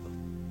lives forever.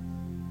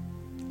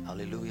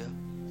 Hallelujah.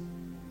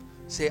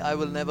 Say, I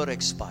will never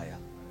expire.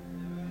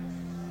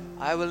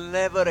 I will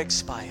never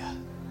expire.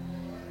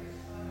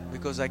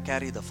 Because I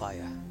carry the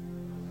fire.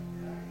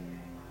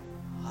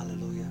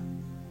 Hallelujah.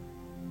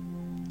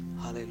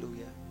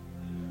 Hallelujah.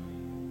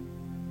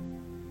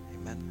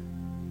 Amen.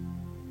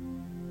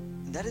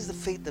 And that is the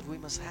faith that we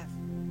must have.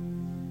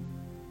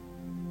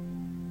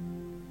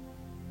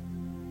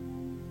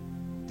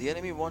 The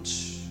enemy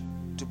wants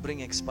to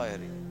bring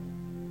expiry.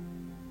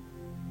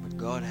 But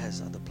God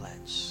has other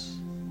plans.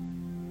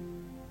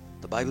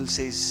 The Bible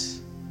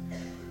says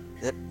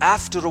that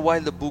after a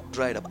while the brook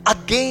dried up.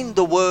 Again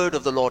the word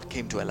of the Lord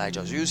came to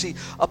Elijah. So you see,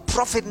 a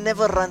prophet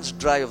never runs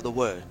dry of the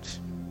word.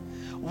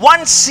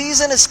 One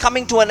season is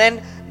coming to an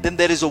end, then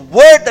there is a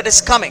word that is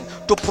coming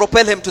to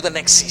propel him to the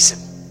next season.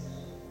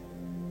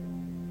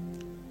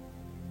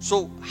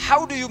 So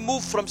how do you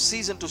move from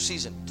season to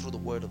season? Through the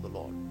word of the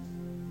Lord.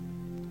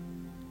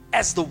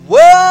 As the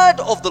word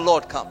of the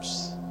Lord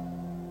comes,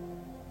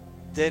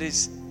 there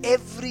is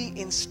every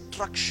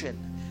instruction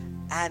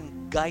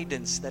and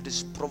guidance that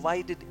is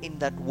provided in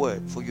that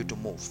word for you to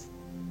move.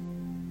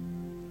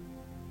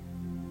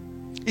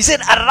 He said,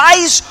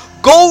 arise,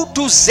 go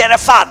to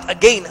Zarephath,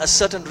 again a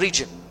certain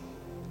region,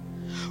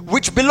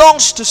 which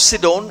belongs to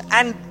Sidon,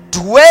 and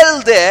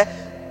dwell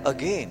there,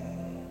 again,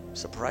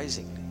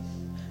 surprisingly,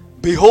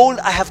 Behold,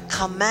 I have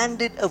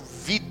commanded a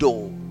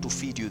widow to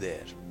feed you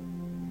there.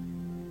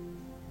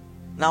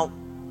 Now,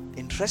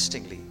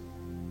 interestingly,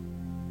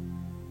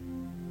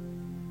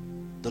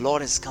 the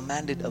Lord has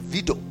commanded a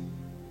widow,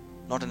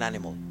 not an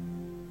animal,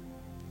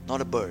 not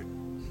a bird,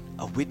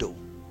 a widow,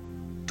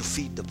 to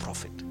feed the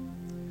prophet.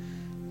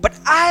 But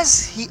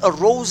as he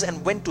arose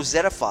and went to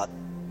Zarephath,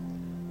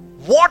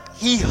 what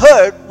he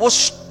heard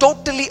was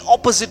totally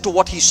opposite to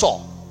what he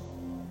saw.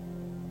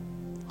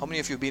 How many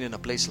of you have been in a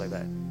place like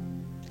that?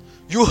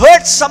 You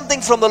heard something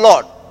from the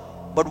Lord,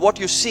 but what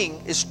you're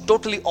seeing is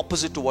totally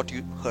opposite to what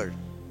you heard.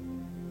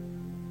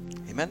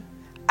 Amen.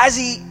 As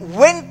he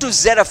went to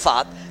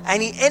Zarephath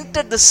and he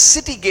entered the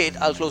city gate,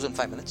 I'll close in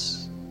 5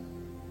 minutes.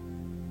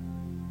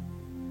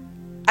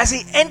 As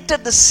he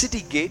entered the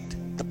city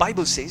gate, the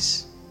Bible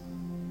says,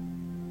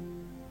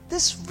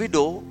 this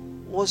widow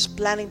was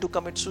planning to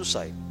commit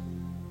suicide.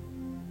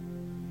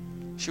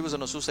 She was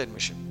on a suicide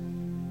mission.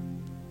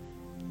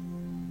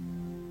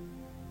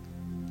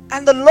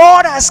 And the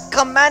Lord has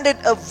commanded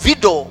a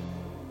widow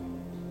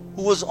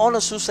who was on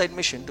a suicide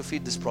mission to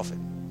feed this prophet.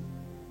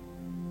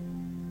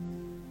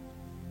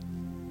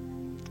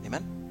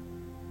 Amen.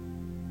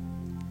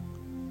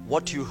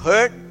 What you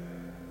heard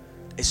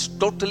is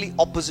totally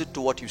opposite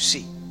to what you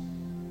see.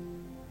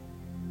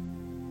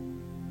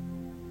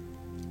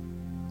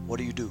 What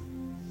do you do?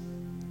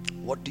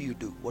 What do you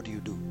do? What do you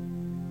do?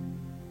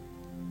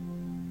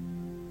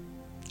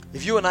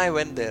 If you and I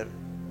went there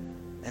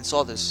and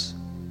saw this,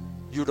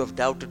 you'd have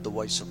doubted the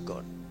voice of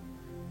God.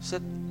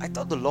 Said, I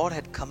thought the Lord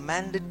had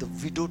commanded the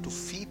widow to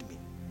feed me,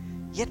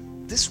 yet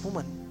this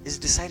woman is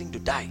deciding to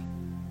die.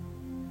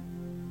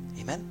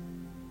 Amen.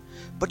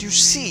 But you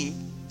see,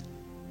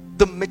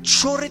 the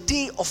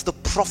maturity of the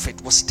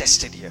prophet was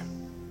tested here.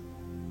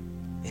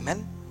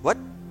 Amen. What?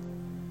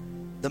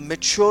 The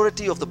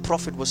maturity of the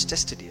prophet was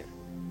tested here.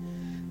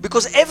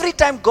 Because every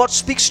time God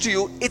speaks to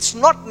you, it's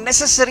not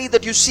necessary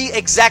that you see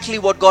exactly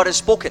what God has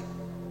spoken.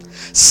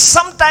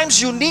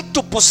 Sometimes you need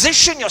to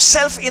position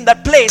yourself in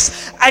that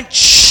place and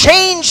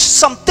change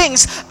some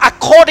things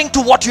according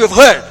to what you have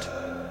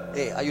heard.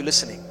 Hey, are you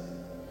listening?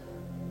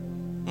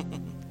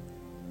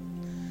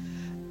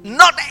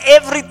 Not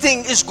everything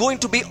is going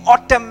to be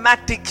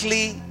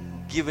automatically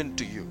given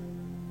to you.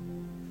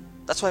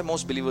 That's why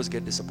most believers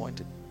get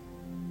disappointed.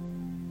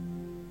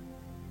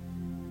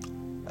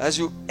 As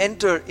you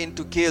enter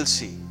into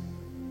KLC,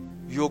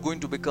 you're going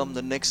to become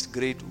the next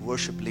great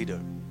worship leader.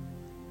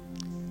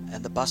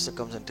 And the pastor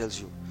comes and tells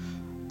you,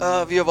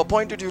 we have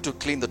appointed you to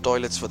clean the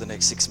toilets for the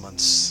next 6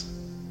 months.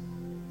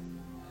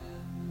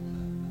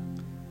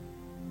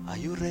 Are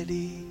you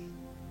ready?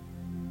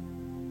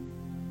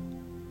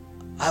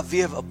 We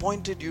have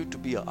appointed you to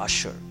be an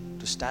usher,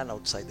 to stand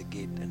outside the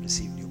gate and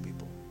receive new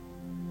people.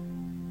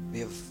 We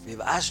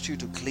have asked you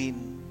to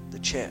clean the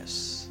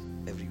chairs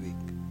every week.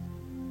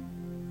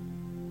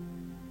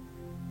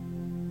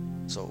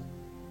 So,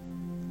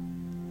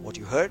 what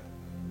you heard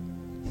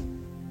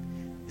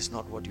is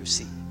not what you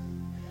see.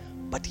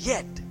 But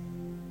yet,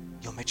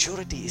 your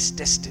maturity is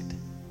tested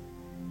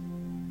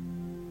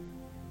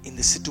in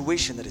the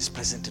situation that is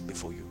presented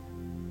before you.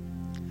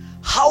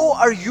 How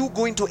are you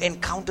going to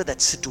encounter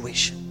that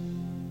situation?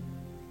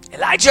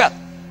 Elijah,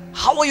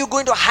 how are you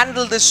going to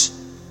handle this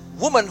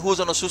woman who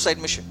is on a suicide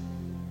mission?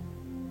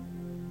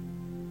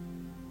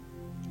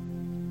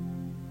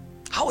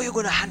 How are you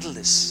going to handle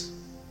this?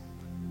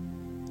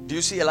 Do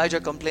you see Elijah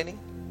complaining?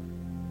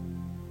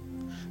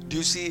 Do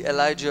you see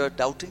Elijah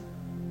doubting?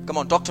 Come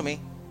on, talk to me.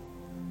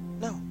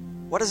 No.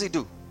 What does he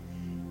do?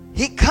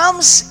 He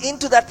comes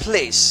into that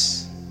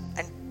place,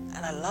 and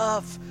I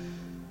love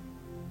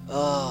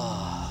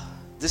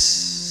this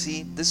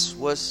scene. This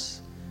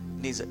verse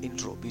needs an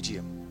intro,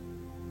 BGM.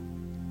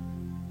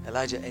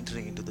 Elijah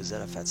entering into the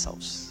Zarephath's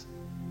house.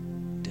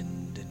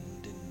 Din, din,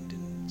 din,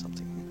 din,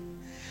 something.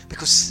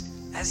 Because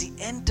as he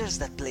enters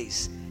that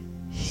place,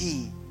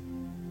 he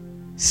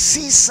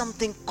sees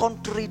something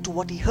contrary to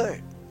what he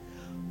heard.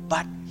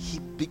 But he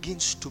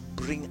begins to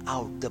bring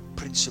out the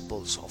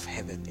principles of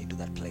heaven into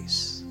that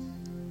place.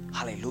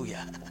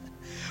 Hallelujah.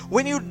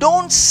 When you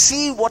don't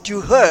see what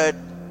you heard,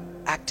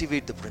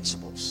 activate the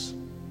principles.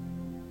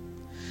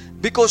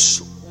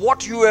 Because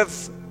what you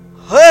have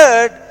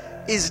heard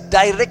is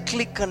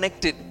directly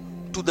connected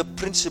to the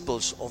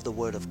principles of the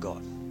Word of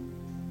God.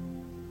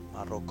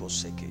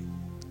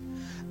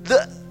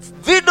 The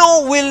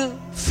widow will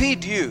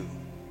feed you,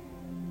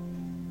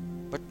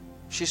 but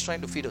she's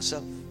trying to feed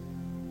herself.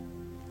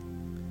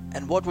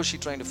 And what was she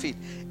trying to feed?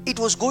 It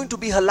was going to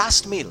be her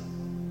last meal.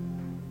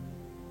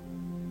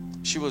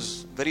 She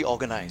was very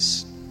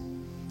organized.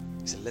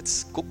 She said,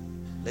 let's cook,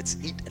 let's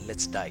eat, and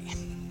let's die.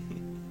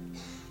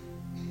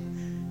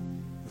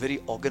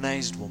 Very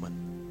organized woman.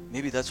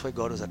 Maybe that's why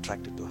God was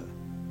attracted to her.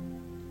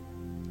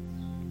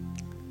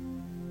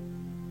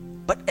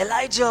 But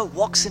Elijah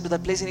walks into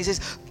that place and he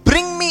says,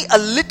 bring me a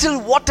little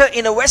water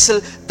in a vessel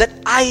that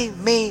I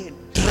may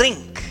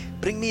drink.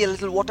 Bring me a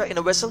little water in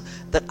a vessel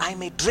that I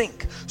may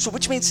drink. So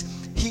which means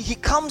he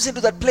comes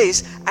into that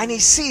place and he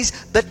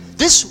sees that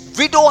this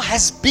widow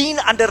has been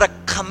under a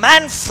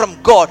command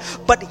from God,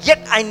 but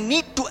yet I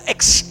need to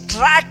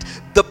extract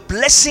the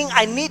blessing,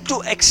 I need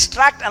to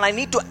extract and I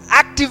need to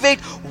activate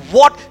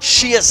what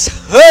she has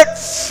heard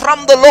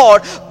from the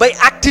Lord by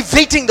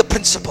activating the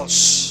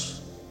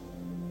principles.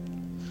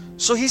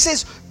 So he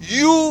says,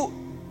 you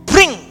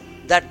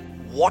bring that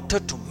water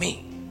to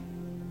me,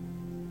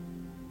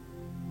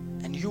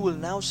 and you will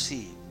now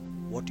see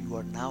what you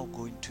are now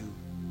going to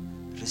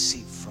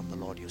receive from the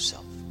Lord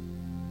yourself.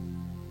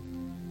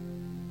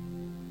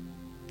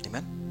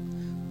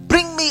 Amen.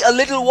 Bring me a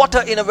little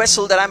water in a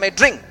vessel that I may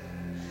drink.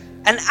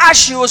 And as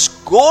she was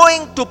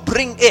going to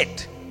bring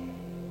it,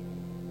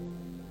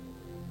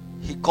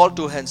 he called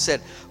to her and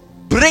said,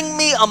 bring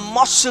me a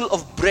morsel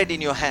of bread in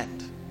your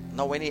hand.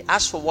 Now when he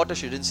asked for water,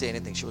 she didn't say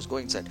anything. She was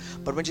going inside.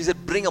 But when she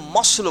said, bring a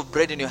morsel of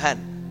bread in your hand,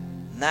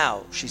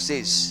 now she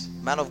says,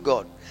 man of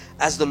God,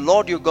 as the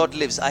Lord your God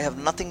lives, I have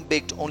nothing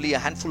baked, only a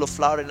handful of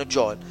flour in a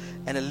jar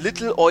and a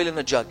little oil in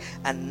a jug.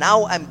 And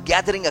now I'm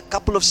gathering a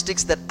couple of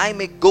sticks that I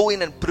may go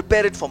in and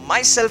prepare it for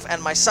myself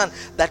and my son,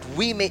 that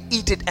we may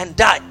eat it and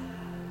die.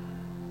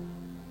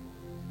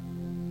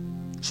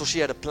 So she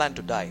had a plan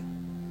to die.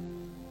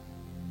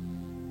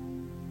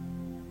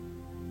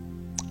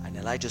 And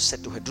Elijah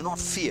said to her, do not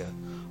fear.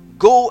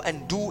 Go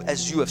and do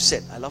as you have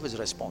said. I love his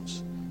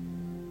response.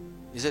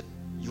 He said,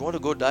 you want to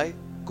go die?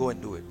 Go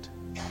and do it.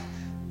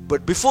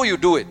 But before you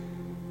do it,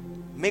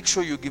 make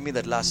sure you give me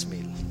that last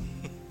meal.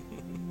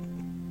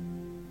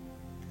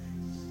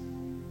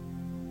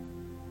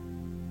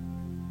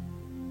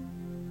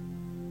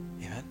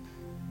 Amen.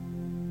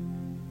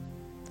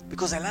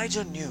 Because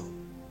Elijah knew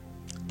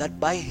that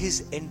by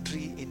his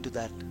entry into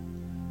that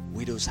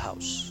widow's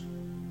house,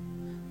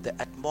 the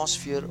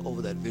atmosphere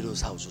over that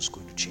widow's house was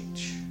going to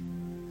change.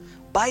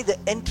 By the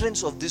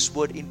entrance of this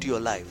word into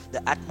your life,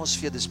 the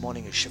atmosphere this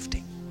morning is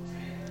shifting.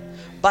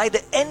 By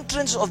the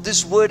entrance of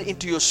this word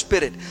into your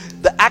spirit,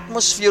 the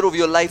atmosphere of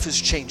your life is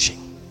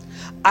changing.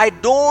 I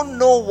don't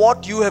know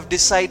what you have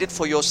decided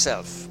for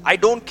yourself. I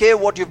don't care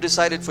what you've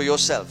decided for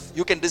yourself.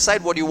 You can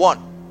decide what you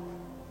want.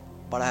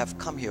 But I have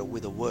come here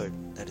with a word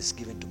that is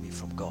given to me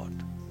from God.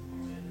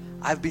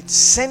 I've been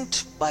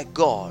sent by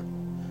God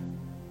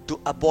to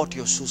abort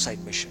your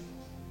suicide mission.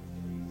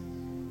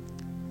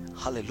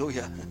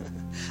 Hallelujah.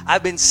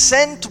 I've been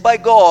sent by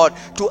God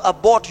to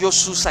abort your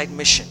suicide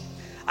mission.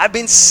 I've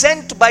been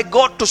sent by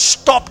God to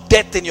stop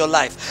death in your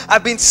life.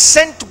 I've been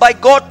sent by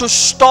God to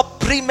stop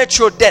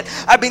premature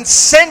death. I've been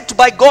sent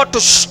by God to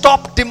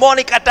stop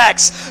demonic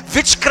attacks,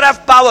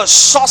 witchcraft powers,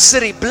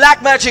 sorcery,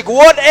 black magic,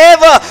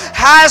 whatever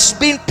has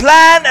been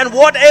planned and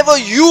whatever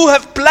you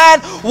have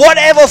planned,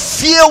 whatever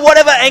fear,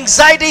 whatever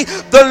anxiety,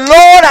 the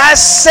Lord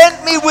has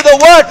sent me with a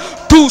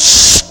word to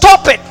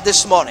stop it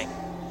this morning.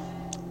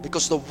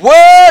 Because the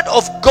word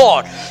of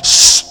God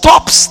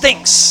stops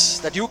things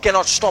that you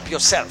cannot stop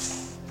yourself.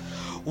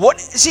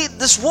 See,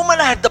 this woman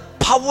had the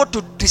power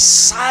to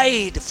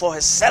decide for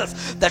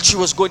herself that she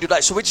was going to die.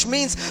 So which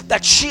means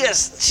that she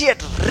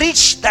had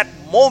reached that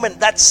moment,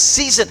 that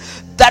season,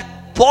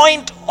 that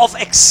point of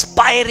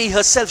expiry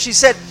herself. She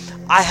said,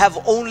 I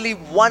have only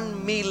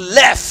one meal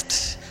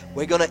left.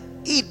 We're going to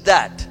eat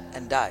that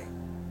and die.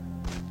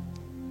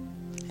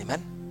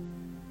 Amen.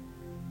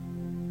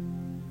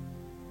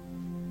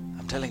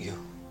 I'm telling you,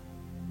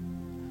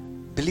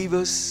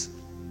 believers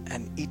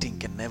and eating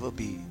can never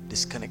be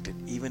disconnected,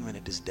 even when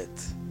it is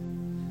death.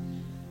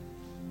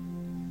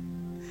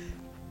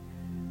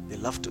 They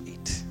love to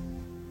eat,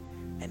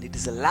 and it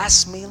is the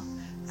last meal,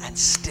 and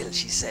still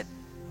she said,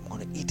 I'm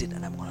going to eat it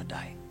and I'm going to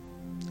die.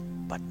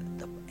 But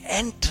the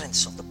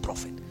entrance of the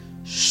prophet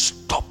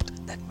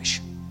stopped that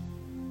mission.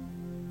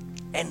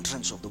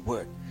 Entrance of the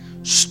word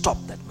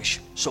stopped that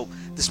mission. So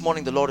this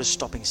morning the Lord is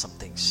stopping some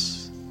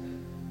things.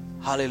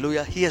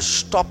 Hallelujah. He has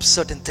stopped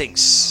certain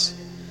things.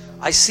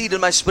 I see it in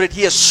my spirit.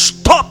 He has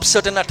stopped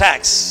certain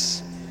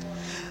attacks.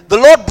 The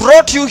Lord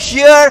brought you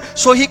here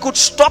so He could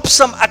stop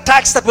some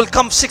attacks that will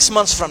come 6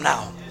 months from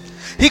now.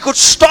 He could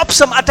stop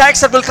some attacks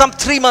that will come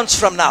 3 months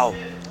from now.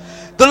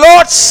 The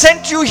Lord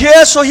sent you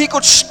here so He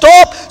could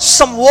stop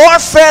some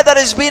warfare that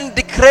has been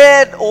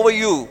declared over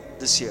you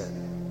this year.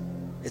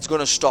 It's going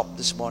to stop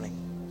this morning.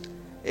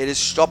 It is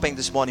stopping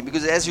this morning,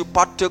 because as you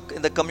partook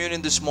in the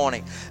communion this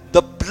morning,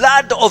 the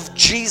blood of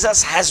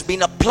Jesus has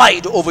been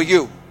applied over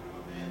you.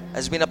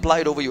 Has been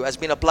applied over you, has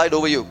been applied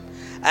over you,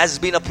 has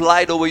been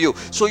applied over you.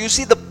 So you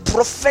see, the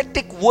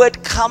prophetic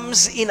word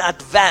comes in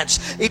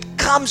advance. It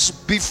comes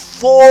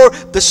before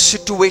the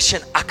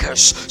situation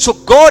occurs. So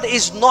God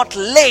is not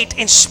late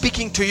in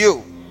speaking to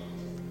you.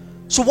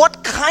 So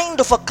what kind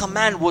of a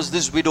command was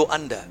this widow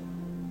under?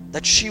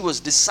 That she was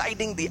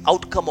deciding the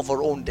outcome of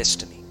her own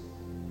destiny.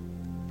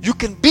 You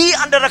can be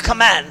under a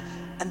command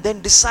and then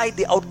decide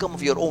the outcome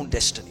of your own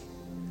destiny.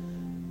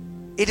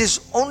 It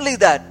is only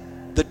that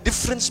the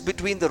difference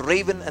between the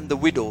raven and the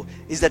widow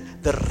is that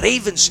the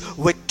ravens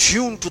were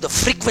tuned to the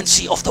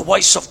frequency of the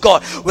voice of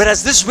God,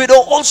 whereas this widow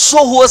also,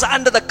 who was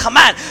under the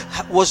command,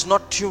 was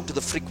not tuned to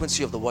the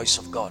frequency of the voice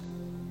of God.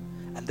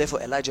 And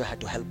therefore Elijah had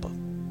to help her.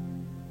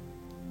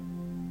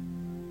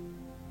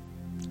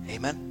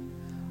 Amen.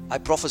 I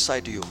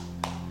prophesy to you,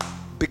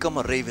 become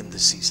a raven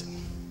this season.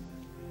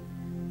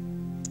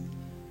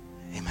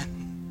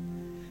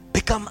 Amen.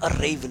 Become a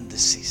raven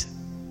this season.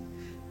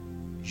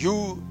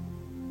 You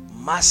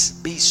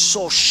must be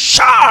so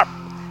sharp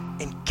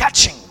in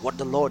catching what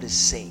the Lord is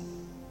saying.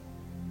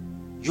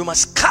 You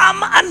must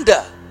come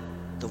under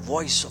the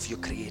voice of your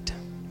Creator.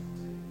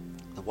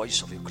 The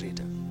voice of your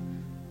Creator.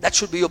 That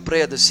should be your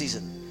prayer this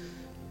season.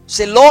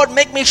 Say, Lord,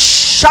 make me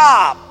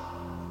sharp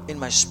in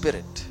my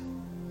spirit,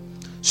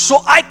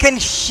 so I can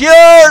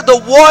hear the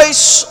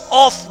voice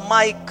of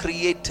my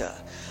Creator.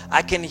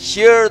 I can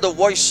hear the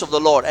voice of the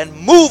Lord and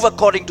move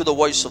according to the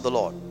voice of the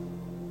Lord.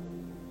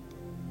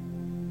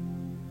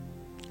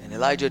 And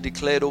Elijah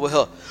declared over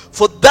her,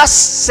 for thus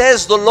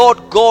says the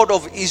Lord God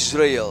of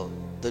Israel,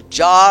 the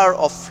jar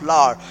of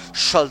flour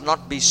shall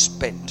not be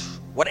spent.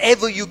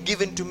 Whatever you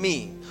give into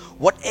me,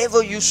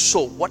 whatever you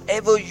sow,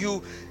 whatever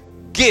you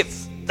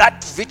give,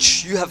 that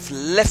which you have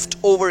left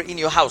over in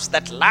your house,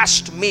 that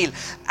last meal,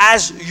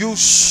 as you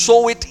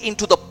sow it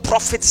into the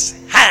prophet's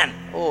hand.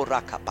 Oh,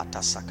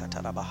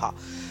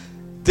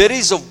 there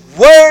is a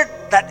word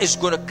that is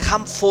going to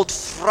come forth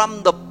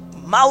from the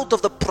mouth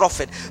of the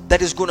prophet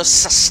that is going to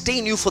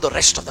sustain you for the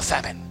rest of the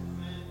famine.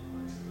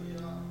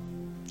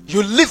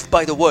 You live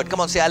by the word.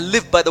 Come on, say, I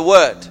live by the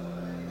word.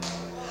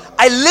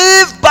 I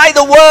live by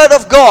the word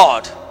of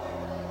God.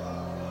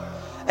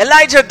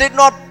 Elijah did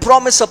not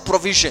promise a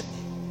provision.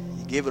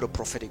 He gave her a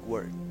prophetic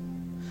word.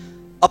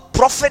 A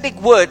prophetic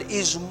word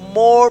is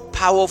more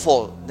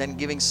powerful than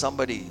giving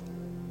somebody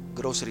a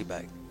grocery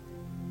bag.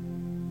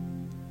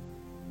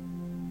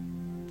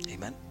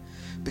 Amen.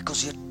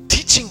 Because you're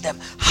teaching them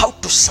how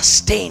to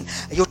sustain.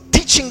 You're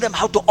teaching them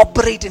how to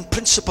operate in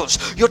principles.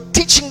 You're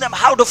teaching them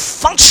how to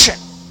function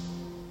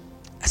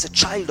as a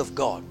child of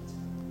God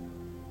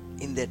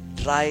in their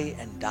dry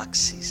and dark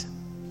season.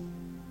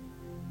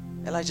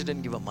 Elijah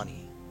didn't give her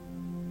money.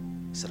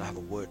 He said, I have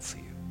a word for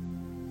you.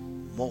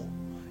 More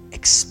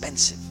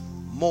expensive,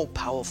 more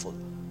powerful.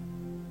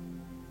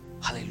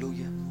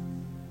 Hallelujah.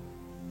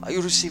 Are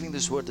you receiving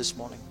this word this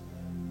morning?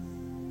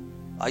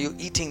 Are you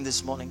eating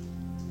this morning?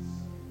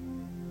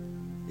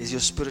 Is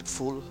your spirit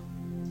full?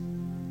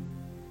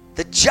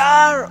 The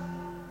jar,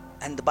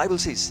 and the Bible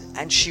says,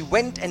 and she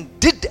went and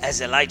did as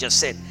Elijah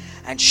said,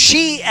 and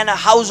she and her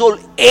household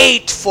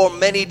ate for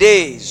many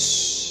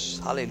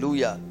days.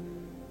 Hallelujah.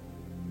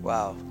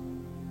 Wow.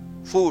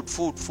 Food.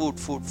 I'm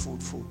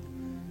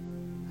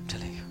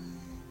telling you.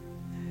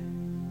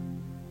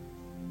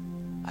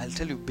 I'll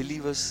tell you,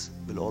 believers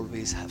will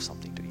always have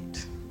something to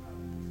eat.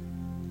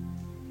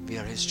 We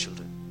are His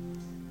children.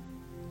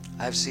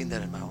 I've seen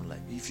that in my own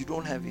life. If you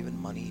don't have even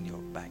money in your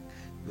bank,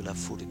 you'll have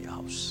food in your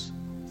house.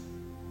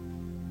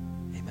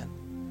 Amen.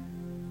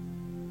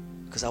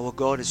 Because our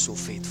God is so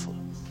faithful.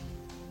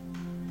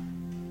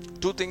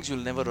 Two things you'll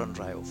never run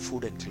dry of: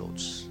 food and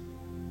clothes.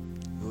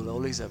 You will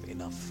always have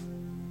enough.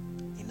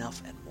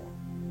 Enough and more.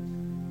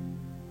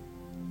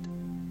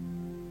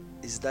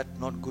 Is that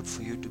not good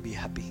for you to be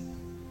happy?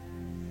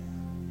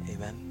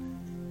 Amen.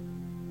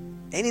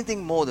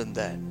 Anything more than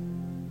that,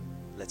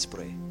 let's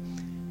pray.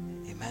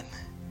 Amen.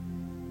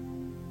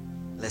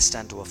 Let's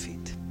stand to our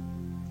feet.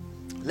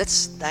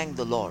 Let's thank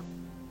the Lord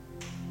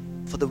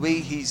for the way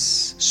He's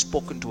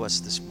spoken to us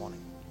this morning.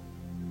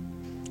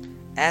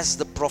 As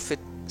the prophet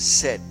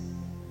said,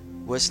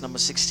 verse number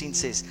 16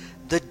 says,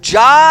 the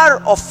jar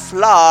of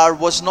flour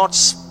was not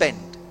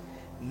spent,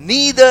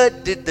 neither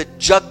did the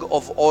jug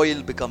of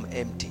oil become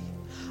empty,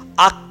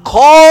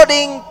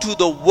 according to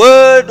the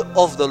word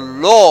of the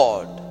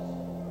Lord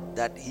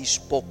that He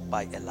spoke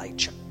by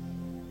Elijah.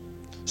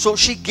 So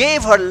she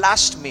gave her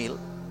last meal,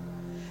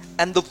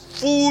 and the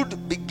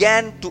food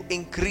began to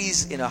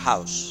increase in her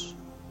house.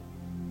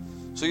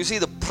 So you see,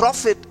 the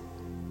prophet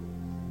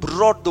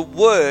brought the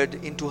word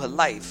into her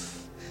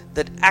life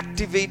that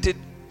activated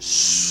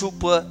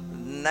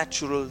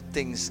supernatural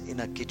things in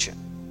her kitchen.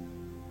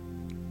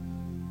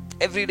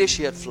 Every day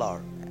she had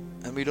flour,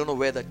 and we don't know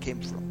where that came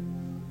from.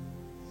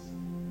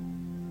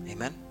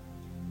 Amen.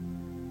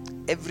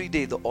 Every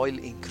day the oil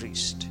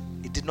increased.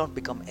 It did not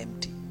become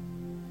empty,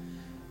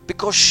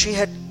 because she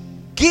had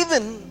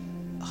given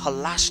her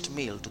last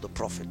meal to the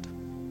prophet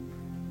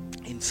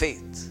in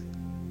faith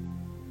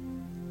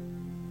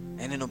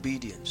and in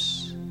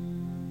obedience.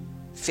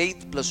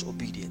 Faith plus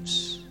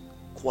obedience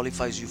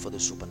qualifies you for the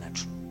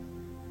supernatural.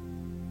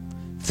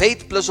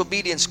 Faith plus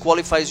obedience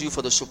qualifies you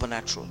for the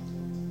supernatural.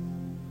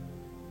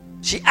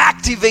 She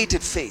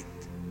activated faith.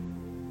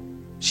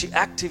 She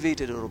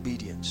activated her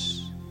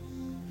obedience.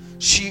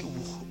 She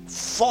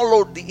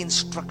followed the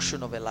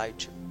instruction of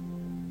Elijah.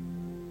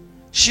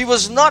 She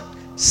was not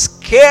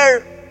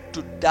scared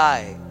to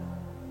die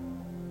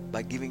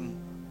by giving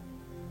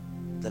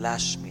the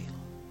last meal.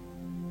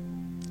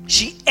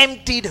 She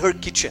emptied her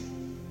kitchen,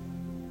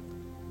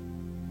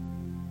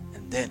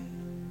 and then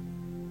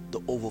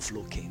the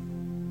overflow came.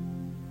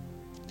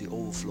 The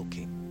overflow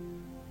came,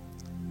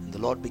 and the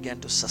Lord began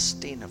to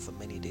sustain her for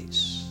many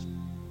days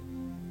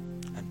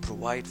and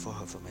provide for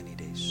her for many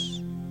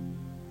days.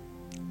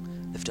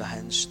 Lift our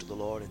hands to the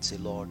Lord and say,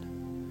 Lord,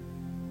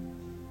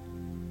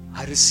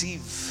 I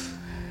receive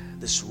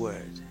this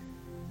word.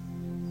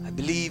 I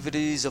believe it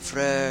is a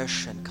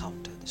fresh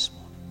encounter this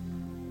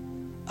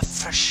morning. A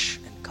fresh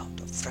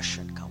encounter, fresh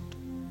encounter.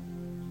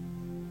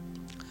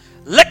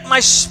 Let my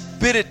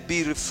spirit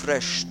be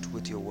refreshed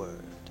with your word.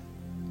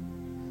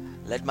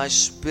 Let my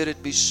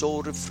spirit be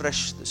so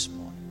refreshed this morning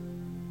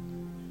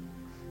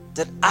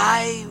that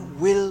I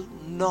will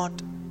not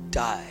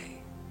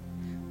die,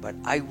 but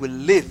I will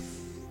live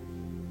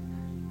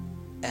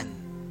and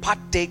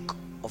partake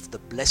of the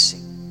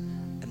blessing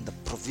and the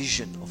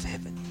provision of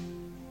heaven.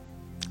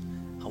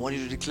 I want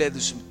you to declare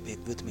this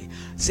with me.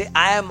 Say,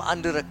 I am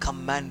under a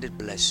commanded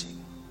blessing.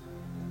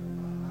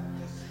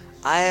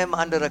 I am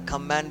under a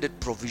commanded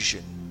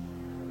provision.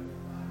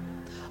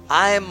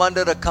 I am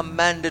under a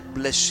commanded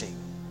blessing.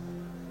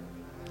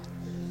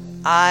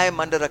 I am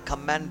under a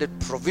commanded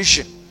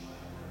provision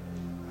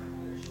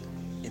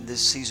in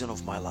this season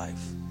of my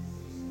life.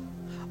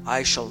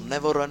 I shall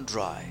never run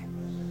dry.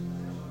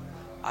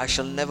 I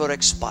shall never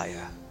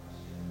expire.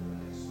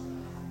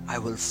 I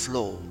will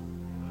flow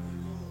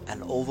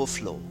and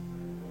overflow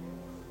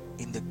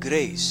in the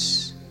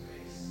grace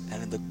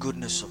and in the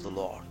goodness of the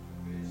Lord.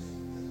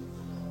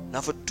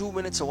 Now for 2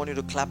 minutes I want you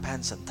to clap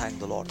hands and thank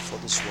the Lord for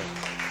this word.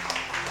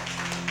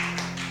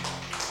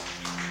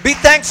 Be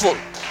thankful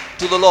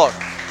to the Lord.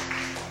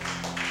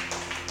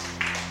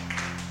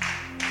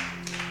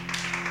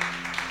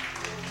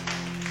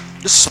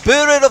 The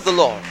Spirit of the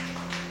Lord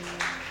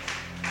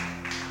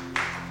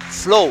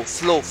flow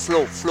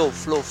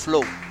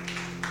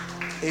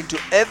into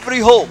every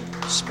home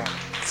this morning.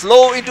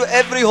 Flow into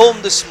every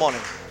home this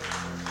morning.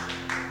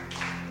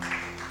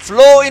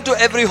 Flow into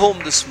every home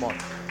this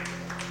morning.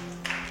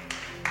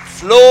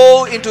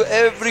 Flow into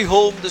every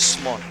home this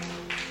morning.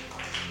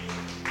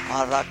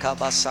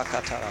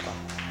 Marakabasakataraba.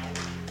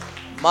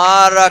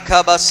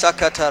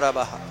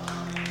 Marakabasakatarabaha.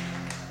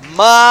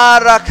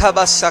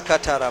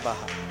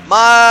 Marakabasakatarabaha.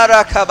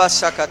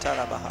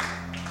 Marakabasakatarabaha.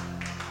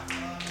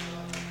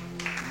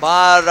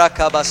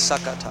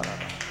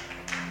 Marakabasakatarabaha.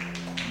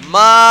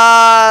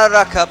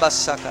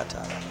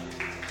 Marakabasakatarabaha.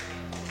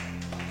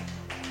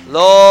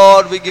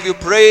 Lord, we give you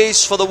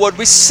praise for the word.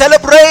 We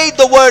celebrate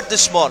the word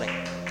this morning.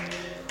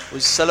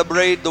 We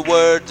celebrate the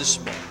word this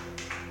morning.